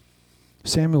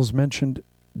 Samuel's mentioned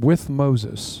with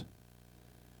Moses,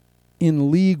 in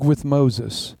league with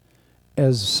Moses,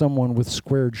 as someone with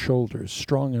squared shoulders,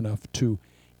 strong enough to,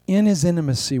 in his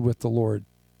intimacy with the Lord,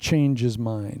 change his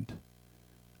mind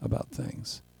about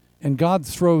things. And God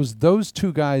throws those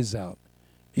two guys out.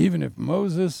 Even if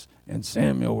Moses and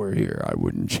Samuel were here, I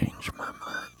wouldn't change my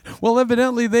mind. Well,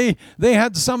 evidently they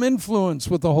had some influence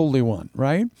with the Holy One,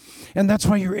 right? And that's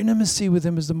why your intimacy with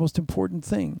him is the most important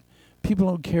thing. People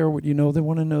don't care what you know. They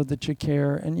want to know that you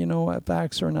care. And you know what?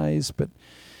 Facts are nice, but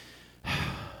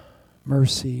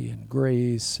mercy and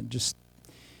grace and just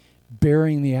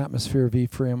bearing the atmosphere of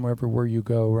Ephraim everywhere you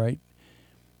go, right?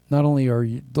 Not only are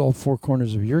all four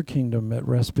corners of your kingdom at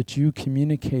rest, but you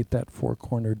communicate that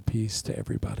four-cornered peace to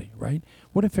everybody, right?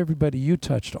 What if everybody you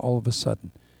touched all of a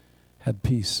sudden had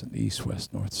peace in the east,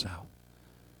 west, north, south?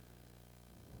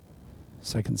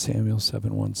 2 Samuel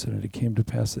 7:1 said, "And it came to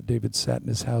pass that David sat in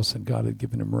his house, and God had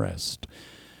given him rest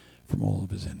from all of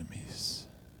his enemies."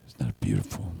 Isn't that a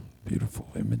beautiful, beautiful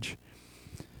image?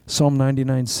 Psalm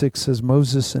 99:6 says,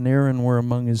 "Moses and Aaron were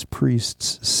among his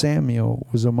priests. Samuel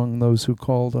was among those who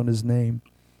called on his name.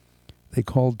 They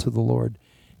called to the Lord,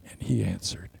 and he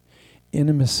answered."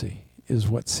 Intimacy is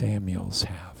what Samuels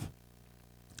have.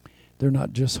 They're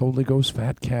not just Holy Ghost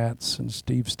fat cats and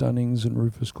Steve Stunnings and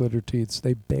Rufus Glitterteeths.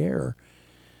 They bear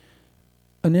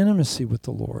an intimacy with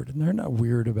the Lord, and they're not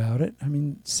weird about it. I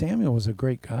mean, Samuel was a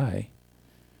great guy.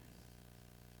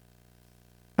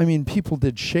 I mean, people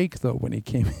did shake, though, when he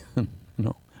came in.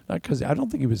 Not because I don't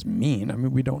think he was mean. I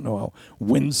mean, we don't know how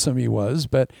winsome he was,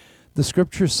 but the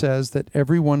scripture says that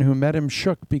everyone who met him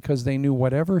shook because they knew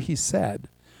whatever he said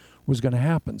was going to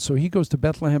happen. So he goes to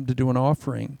Bethlehem to do an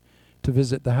offering to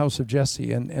visit the house of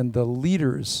Jesse, and the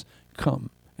leaders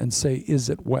come and say, "Is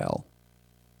it well?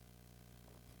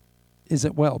 Is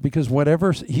it well?" Because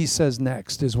whatever he says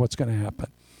next is what's going to happen.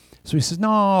 So he says,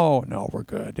 no, we're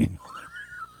good.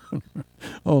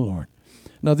 Oh, Lord.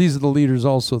 Now, these are the leaders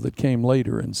also that came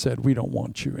later and said, "We don't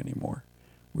want you anymore.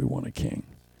 We want a king."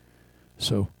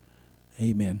 So,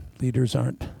 amen. Leaders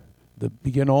aren't the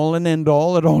begin all and end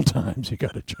all at all times. You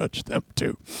got to judge them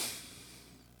too.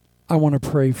 I want to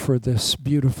pray for this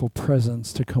beautiful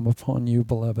presence to come upon you,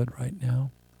 beloved, right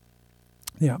now.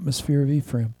 The atmosphere of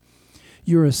Ephraim.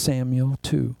 You're a Samuel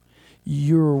too.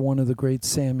 You're one of the great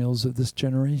Samuels of this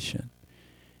generation.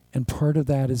 And part of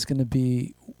that is going to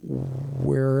be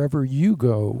wherever you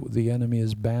go, the enemy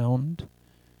is bound.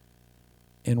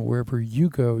 And wherever you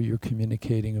go, you're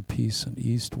communicating a peace in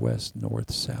east, west, north,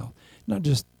 south. Not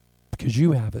just because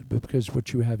you have it, but because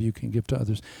what you have you can give to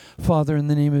others. Father, in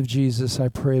the name of Jesus, I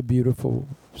pray a beautiful,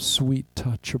 sweet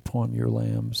touch upon your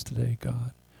lambs today,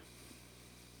 God.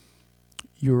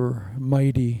 Your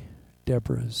mighty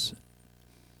Deborahs,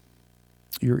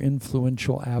 your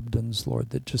influential Abdons,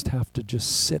 Lord, that just have to just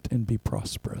sit and be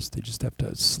prosperous. They just have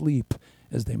to sleep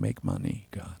as they make money,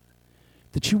 God.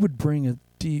 That you would bring a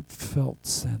deep felt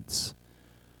sense,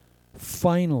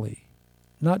 finally,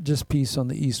 not just peace on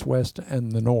the east, west,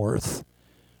 and the north,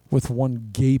 with one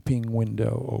gaping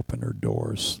window open or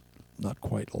doors not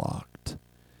quite locked.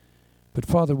 But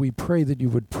Father, we pray that you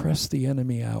would press the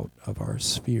enemy out of our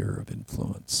sphere of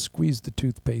influence, squeeze the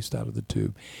toothpaste out of the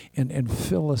tube, and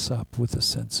fill us up with a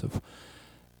sense of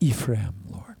Ephraim,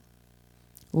 Lord.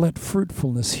 Let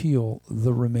fruitfulness heal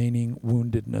the remaining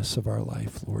woundedness of our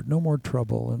life, Lord. No more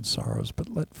trouble and sorrows, but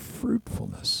let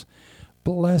fruitfulness,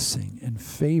 blessing, and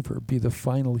favor be the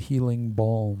final healing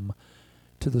balm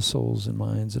to the souls and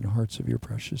minds and hearts of your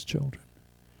precious children.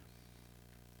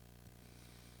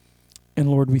 And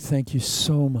Lord, we thank you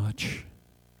so much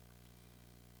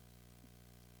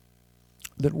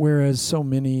that whereas so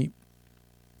many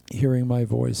hearing my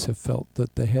voice have felt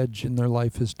that the hedge in their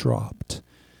life has dropped.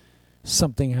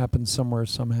 Something happened somewhere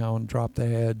somehow and dropped the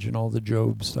hedge, and all the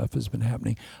Job stuff has been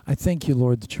happening. I thank you,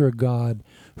 Lord, that you're a God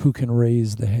who can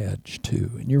raise the hedge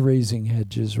too. And you're raising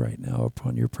hedges right now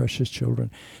upon your precious children.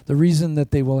 The reason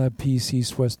that they will have peace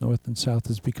east, west, north, and south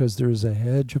is because there is a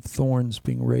hedge of thorns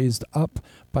being raised up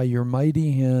by your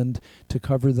mighty hand to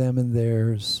cover them and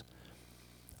theirs.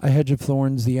 A hedge of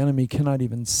thorns the enemy cannot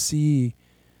even see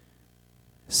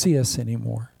us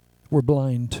anymore. We're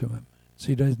blind to him. So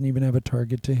he doesn't even have a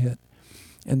target to hit.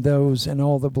 And those and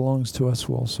all that belongs to us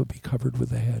will also be covered with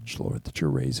the hedge, Lord, that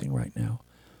you're raising right now.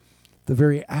 The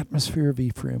very atmosphere of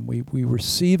Ephraim, we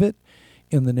receive it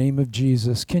in the name of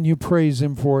Jesus. Can you praise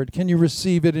him for it? Can you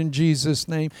receive it in Jesus'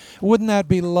 name? Wouldn't that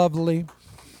be lovely?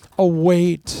 A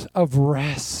weight of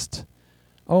rest.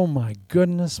 Oh, my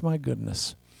goodness, my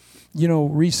goodness. You know,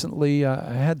 recently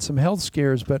I had some health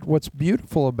scares, but what's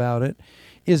beautiful about it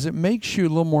is it makes you a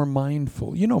little more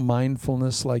mindful. You know,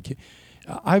 mindfulness, like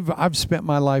I've spent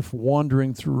my life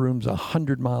wandering through rooms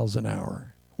 100 miles an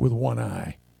hour with one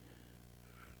eye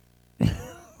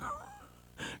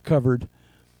covered.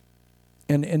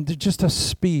 And just a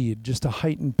speed, just a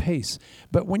heightened pace.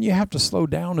 But when you have to slow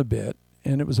down a bit,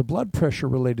 and it was a blood pressure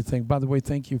related thing. By the way,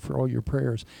 thank you for all your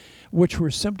prayers, which were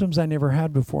symptoms I never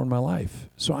had before in my life.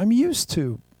 So I'm used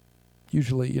to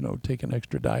usually, take an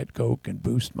extra Diet Coke and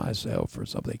boost myself or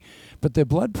something. But the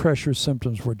blood pressure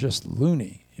symptoms were just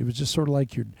loony. It was just sort of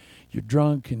like you're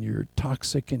drunk and you're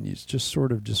toxic and it's just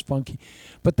sort of just funky.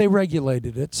 But they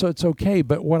regulated it, so it's okay.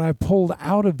 But what I pulled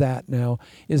out of that now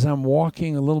is I'm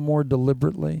walking a little more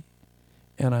deliberately,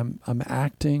 and I'm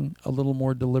acting a little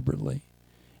more deliberately.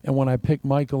 And when I pick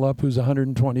Michael up, who's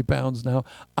 120 pounds now,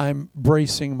 I'm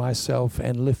bracing myself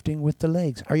and lifting with the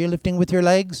legs. Are you lifting with your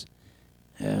legs?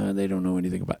 They don't know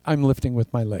anything about it. I'm lifting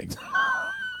with my legs.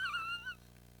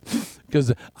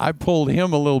 Because I pulled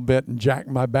him a little bit and jacked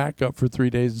my back up for 3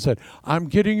 days and said, I'm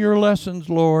getting your lessons,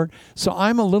 Lord. So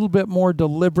I'm a little bit more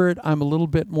deliberate. I'm a little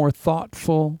bit more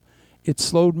thoughtful. It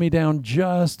slowed me down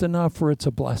just enough where it's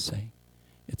a blessing.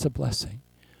 It's a blessing.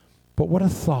 But what a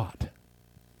thought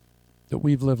that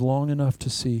we've lived long enough to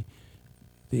see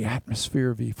the atmosphere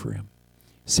of Ephraim.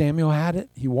 Samuel had it.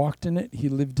 He walked in it. He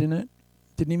lived in it.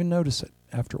 Didn't even notice it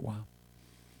after a while.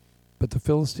 But the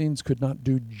Philistines could not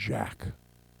do jack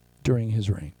during his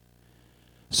reign.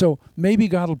 So maybe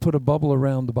God will put a bubble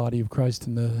around the body of Christ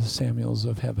in the Samuels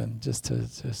of heaven just to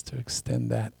extend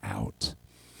that out.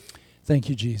 Thank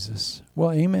you, Jesus.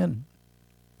 Well, amen.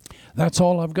 That's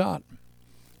all I've got.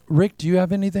 Rick, do you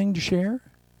have anything to share?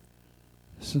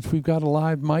 Since we've got a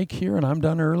live mic here and I'm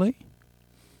done early.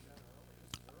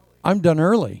 I'm done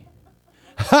early.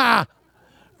 Ha!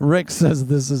 Rick says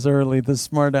this is early. The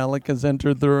smart aleck has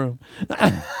entered the room.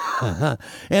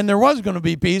 And there was going to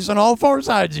be peace on all four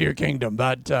sides of your kingdom.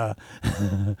 But come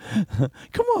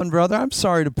on, brother. I'm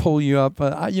sorry to pull you up.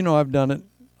 I've done it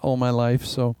all my life.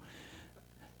 So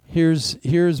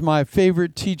here's my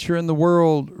favorite teacher in the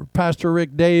world, Pastor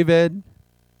Rick David.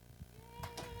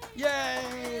 Yay!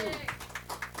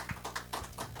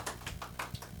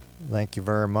 Thank you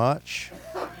very much.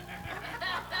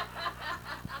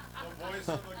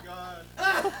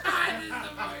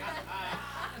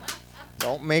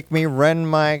 Don't make me rend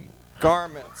my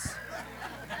garments.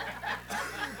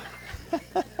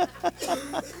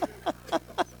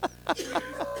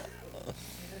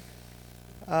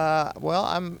 Well,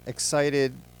 I'm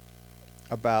excited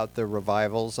about the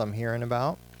revivals I'm hearing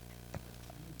about.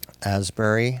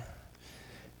 Asbury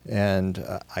and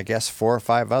I guess 4 or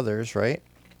 5 others, right?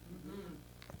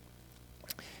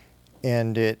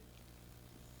 And it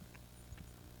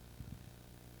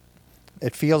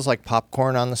feels like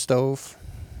popcorn on the stove.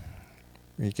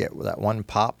 You get that one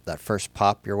pop, that first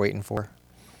pop you're waiting for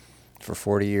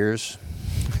 40 years.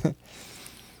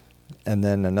 And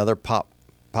then another pop,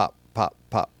 pop, pop,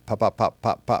 pop, pop, pop, pop,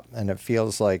 pop, pop. And it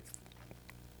feels like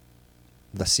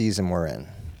the season we're in.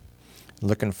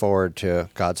 Looking forward to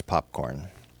God's popcorn.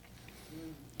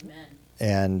 Amen.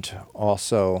 And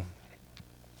also,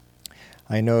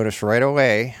 I noticed right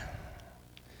away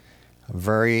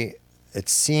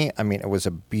it was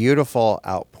a beautiful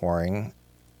outpouring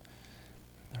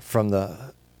from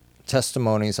the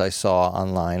testimonies I saw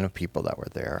online of people that were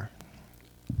there.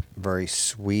 Very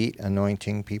sweet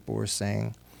anointing, people were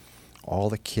saying. All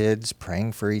the kids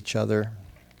praying for each other.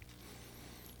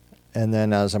 And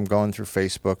then as I'm going through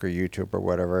Facebook or YouTube or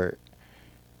whatever,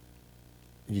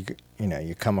 you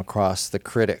come across the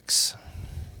critics.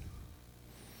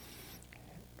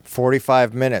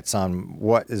 45 minutes on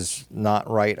what is not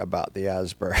right about the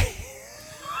Asbury.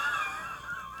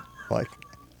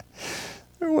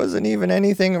 There wasn't even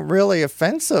anything really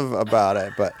offensive about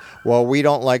it. But, well, we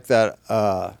don't like that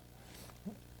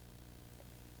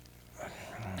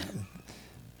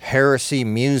heresy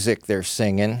music they're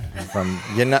singing from,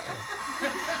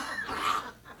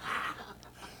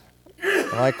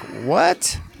 like,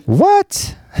 what?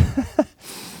 What?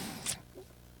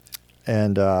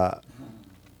 And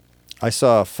I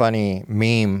saw a funny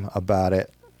meme about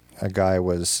it. A guy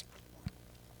was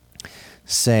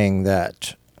saying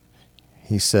that,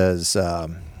 he says,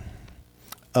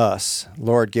 us,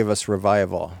 Lord, give us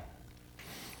revival.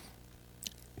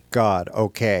 God,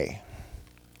 okay.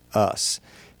 Us.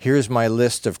 Here's my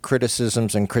list of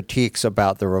criticisms and critiques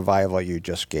about the revival you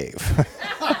just gave.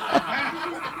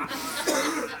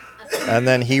 And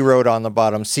then he wrote on the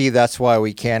bottom, see, that's why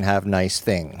we can't have nice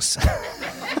things.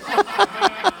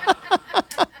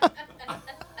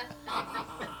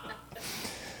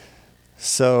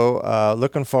 So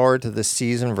looking forward to this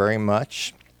season very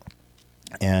much,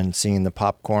 and seeing the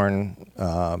popcorn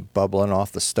bubbling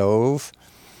off the stove.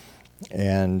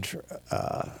 And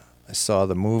I saw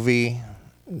the movie,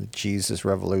 Jesus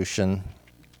Revolution,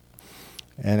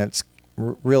 and it's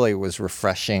really was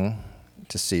refreshing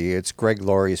to see. It's Greg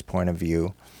Laurie's point of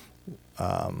view.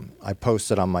 I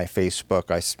posted on my Facebook.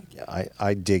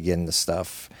 I dig into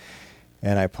stuff,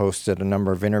 and I posted a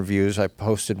number of interviews. I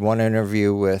posted one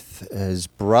interview with his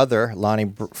brother, Lonnie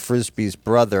Frisbee's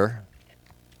brother,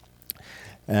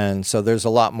 and so there's a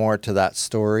lot more to that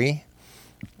story.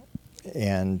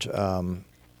 And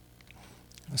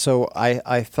so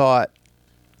I thought,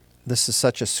 this is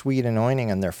such a sweet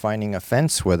anointing, and they're finding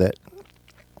offense with it.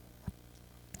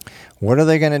 What are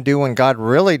they going to do when God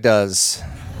really does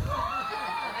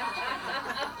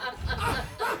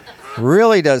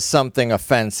something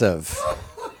offensive?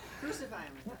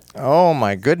 Oh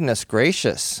my goodness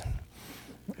gracious.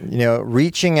 You know,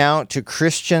 reaching out to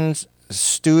Christian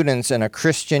students in a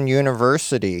Christian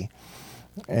university,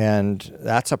 and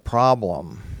that's a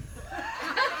problem.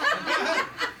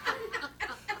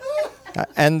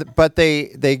 But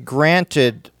they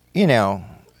granted, you know,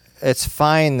 it's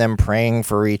fine them praying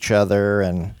for each other,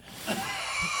 and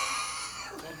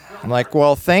I'm like,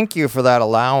 well, thank you for that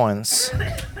allowance.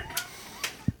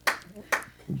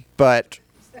 But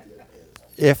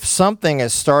if something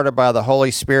is started by the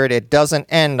Holy Spirit, it doesn't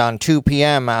end on 2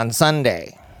 p.m. on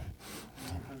Sunday.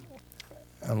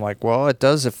 I'm like, well, it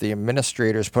does if the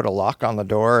administrators put a lock on the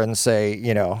door and say,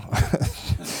 you know,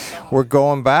 we're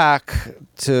going back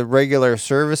to regular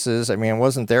services. I mean, it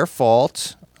wasn't their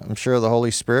fault. I'm sure the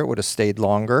Holy Spirit would have stayed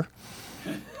longer.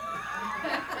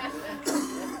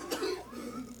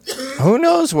 Who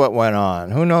knows what went on?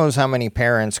 Who knows how many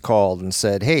parents called and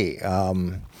said, hey,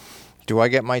 do I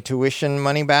get my tuition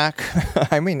money back?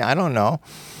 I mean, I don't know.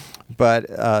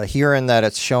 But hearing that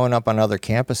it's showing up on other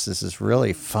campuses is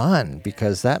really fun,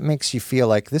 because that makes you feel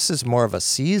like this is more of a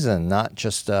season, not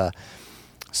just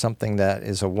something that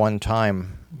is a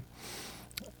one-time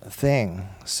thing.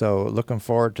 So looking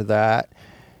forward to that.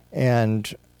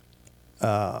 And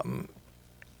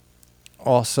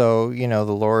also, you know,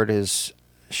 the Lord is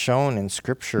shown in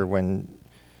Scripture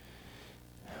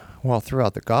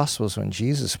throughout the Gospels, when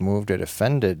Jesus moved, it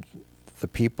offended the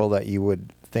people that you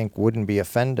would think wouldn't be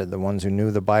offended, the ones who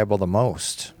knew the Bible the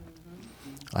most.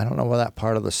 I don't know why that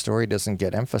part of the story doesn't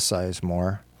get emphasized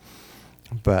more.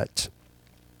 But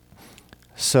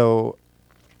so,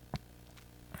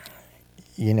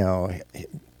 you know,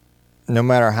 no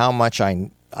matter how much I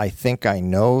think I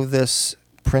know this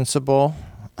principle,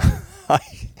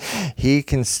 he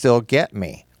can still get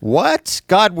me. What?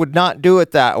 God would not do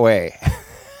it that way.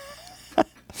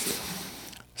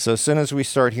 So as soon as we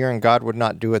start hearing God would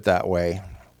not do it that way,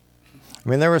 I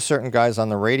mean, there were certain guys on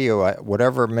the radio,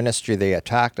 whatever ministry they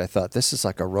attacked, I thought, this is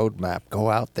like a roadmap.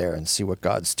 Go out there and see what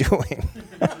God's doing.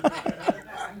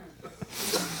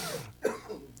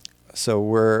 So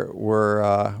we're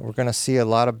going to see a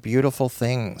lot of beautiful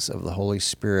things of the Holy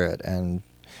Spirit, and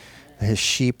his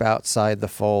sheep outside the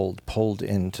fold pulled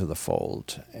into the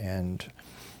fold, and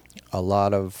a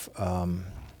lot of,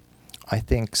 I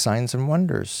think, signs and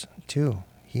wonders too,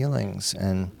 healings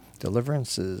and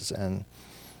deliverances, and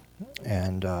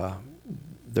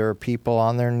there are people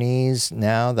on their knees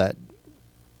now that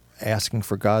asking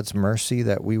for God's mercy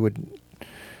that we would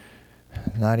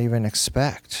not even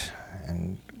expect,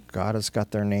 and God has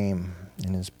got their name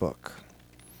in his book.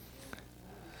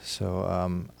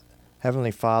 So,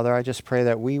 Heavenly Father, I just pray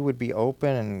that we would be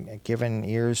open and given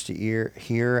ears to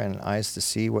hear and eyes to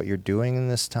see what you're doing in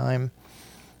this time,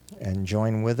 and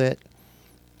join with it.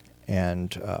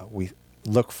 And we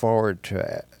look forward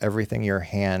to everything your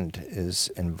hand is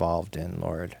involved in,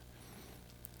 Lord.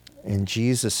 In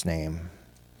Jesus' name,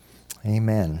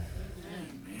 Amen.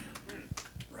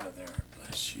 Brother,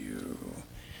 bless you.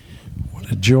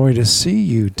 What a joy to see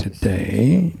you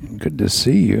today. Good to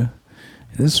see you.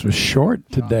 This was short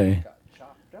today.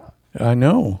 I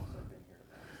know.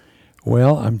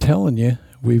 Well, I'm telling you,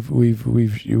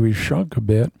 we've shrunk a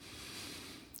bit.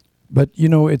 But, you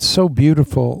know, it's so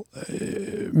beautiful.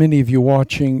 Many of you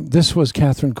watching, this was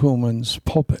Catherine Kuhlman's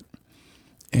pulpit.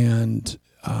 And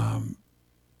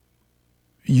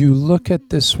you look at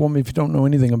this woman, if you don't know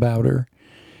anything about her,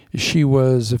 she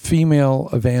was a female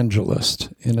evangelist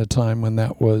in a time when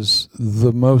that was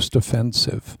the most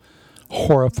offensive,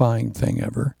 horrifying thing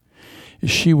ever.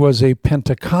 She was a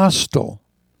Pentecostal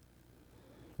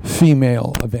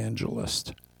female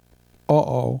evangelist.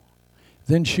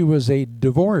 Then she was a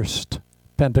divorced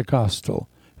Pentecostal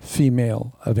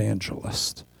female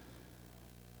evangelist.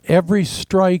 Every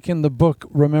strike in the book,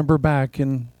 remember back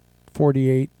in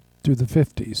 48 through the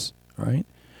 50s, right?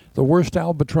 The worst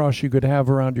albatross you could have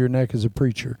around your neck as a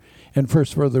preacher. And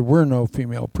first of all, there were no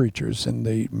female preachers in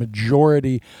the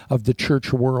majority of the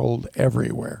church world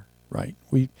everywhere, right?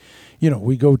 We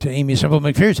go to Amy Semple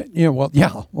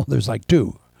McPherson. There's like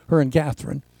two, her and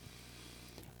Catherine.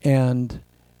 And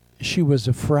she was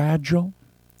a fragile,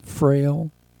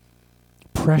 frail,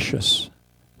 precious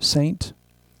saint.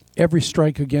 Every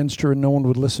strike against her, and no one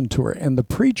would listen to her. And the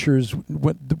preachers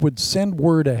would send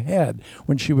word ahead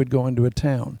when she would go into a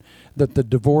town that the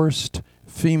divorced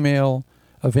female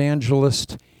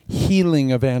evangelist,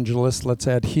 healing evangelist, let's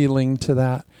add healing to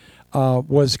that,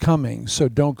 was coming. So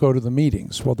don't go to the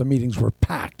meetings. Well, the meetings were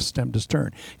packed stem to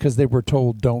stern because they were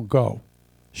told, don't go.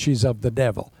 She's of the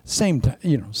devil. Same.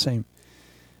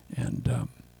 And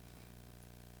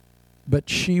but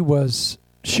she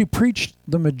preached,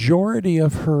 the majority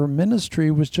of her ministry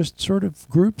was just sort of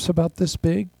groups about this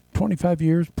big, 25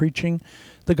 years preaching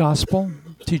the gospel,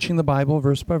 teaching the Bible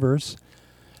verse by verse.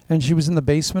 And she was in the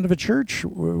basement of a church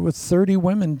with 30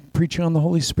 women preaching on the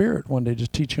Holy Spirit one day,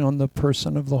 just teaching on the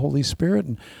person of the Holy Spirit.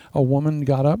 And a woman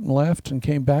got up and left and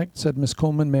came back and said, Miss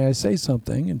Kuhlman, may I say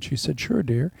something? And she said, sure,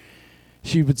 dear.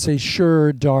 She would say,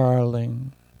 sure,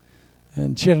 darling.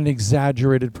 And she had an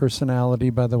exaggerated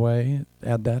personality, by the way.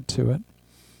 Add that to it.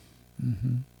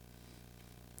 Mm-hmm.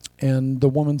 And the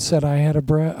woman said, I had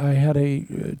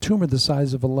a tumor the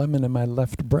size of a lemon in my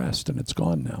left breast, and it's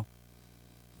gone now.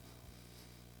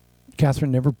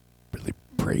 Catherine never really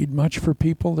prayed much for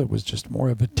people. It was just more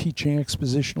of a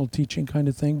expositional teaching kind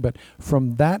of thing. But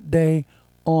from that day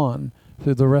on,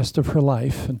 through the rest of her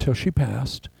life, until she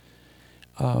passed,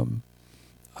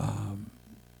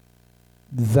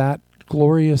 that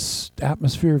glorious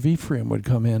atmosphere of Ephraim would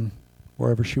come in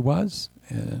wherever she was.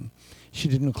 And she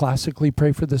didn't classically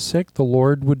pray for the sick. The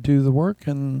Lord would do the work,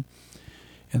 and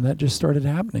that just started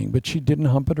happening. But she didn't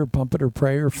hump it or pump it or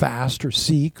pray or fast or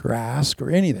seek or ask or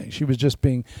anything. She was just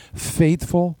being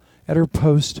faithful at her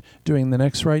post, doing the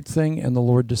next right thing, and the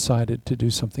Lord decided to do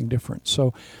something different.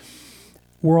 So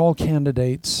we're all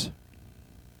candidates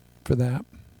for that.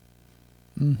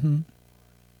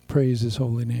 Praise His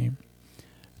holy name.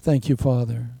 Thank you,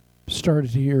 Father. Start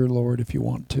it here, Lord, if you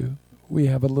want to. We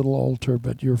have a little altar,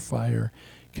 but your fire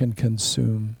can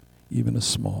consume even a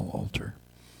small altar.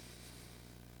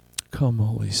 Come,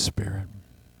 Holy Spirit.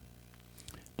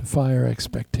 Defy our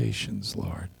expectations,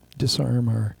 Lord. Disarm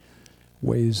our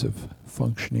ways of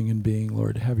functioning and being,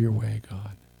 Lord. Have your way,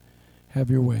 God.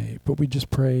 Have your way. But we just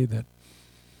pray that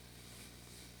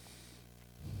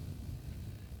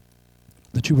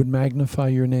you would magnify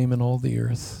your name in all the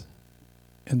earth,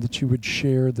 and that you would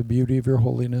share the beauty of your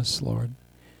holiness, Lord,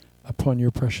 upon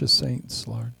your precious saints,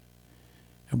 Lord.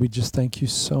 And we just thank you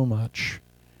so much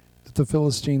that the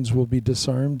Philistines will be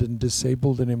disarmed and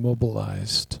disabled and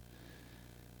immobilized,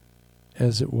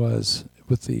 as it was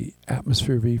with the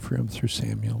atmosphere of Ephraim through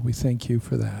Samuel. We thank you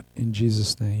for that in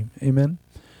Jesus' name. Amen.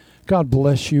 God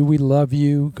bless you. We love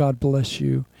you. God bless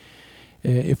you.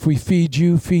 If we feed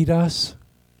you, feed us.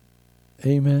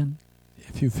 Amen.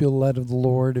 If you feel led of the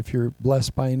Lord, if you're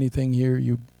blessed by anything here,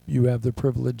 you have the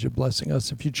privilege of blessing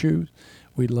us if you choose.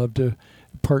 We'd love to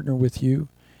partner with you.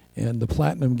 And the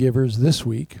platinum givers this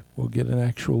week will get an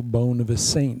actual bone of a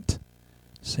saint,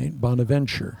 Saint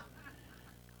Bonaventure.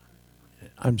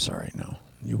 I'm sorry, no,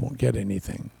 you won't get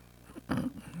anything.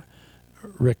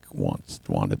 Rick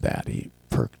wanted that. He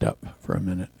perked up for a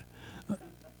minute.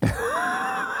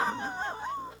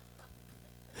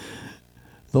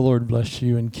 The Lord bless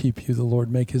you and keep you. The Lord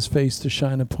make his face to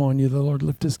shine upon you. The Lord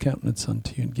lift his countenance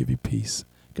unto you and give you peace.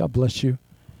 God bless you.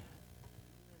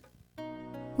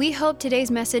 We hope today's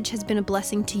message has been a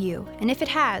blessing to you, and if it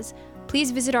has,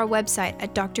 please visit our website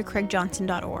at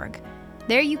drcraigjohnson.org.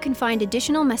 There you can find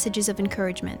additional messages of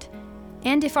encouragement.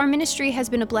 And if our ministry has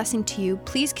been a blessing to you,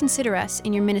 please consider us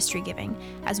in your ministry giving,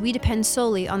 as we depend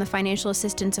solely on the financial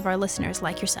assistance of our listeners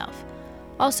like yourself.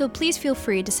 Also, please feel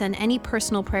free to send any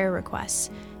personal prayer requests.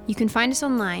 You can find us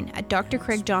online at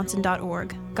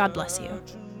drcraigjohnson.org. God bless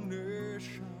you.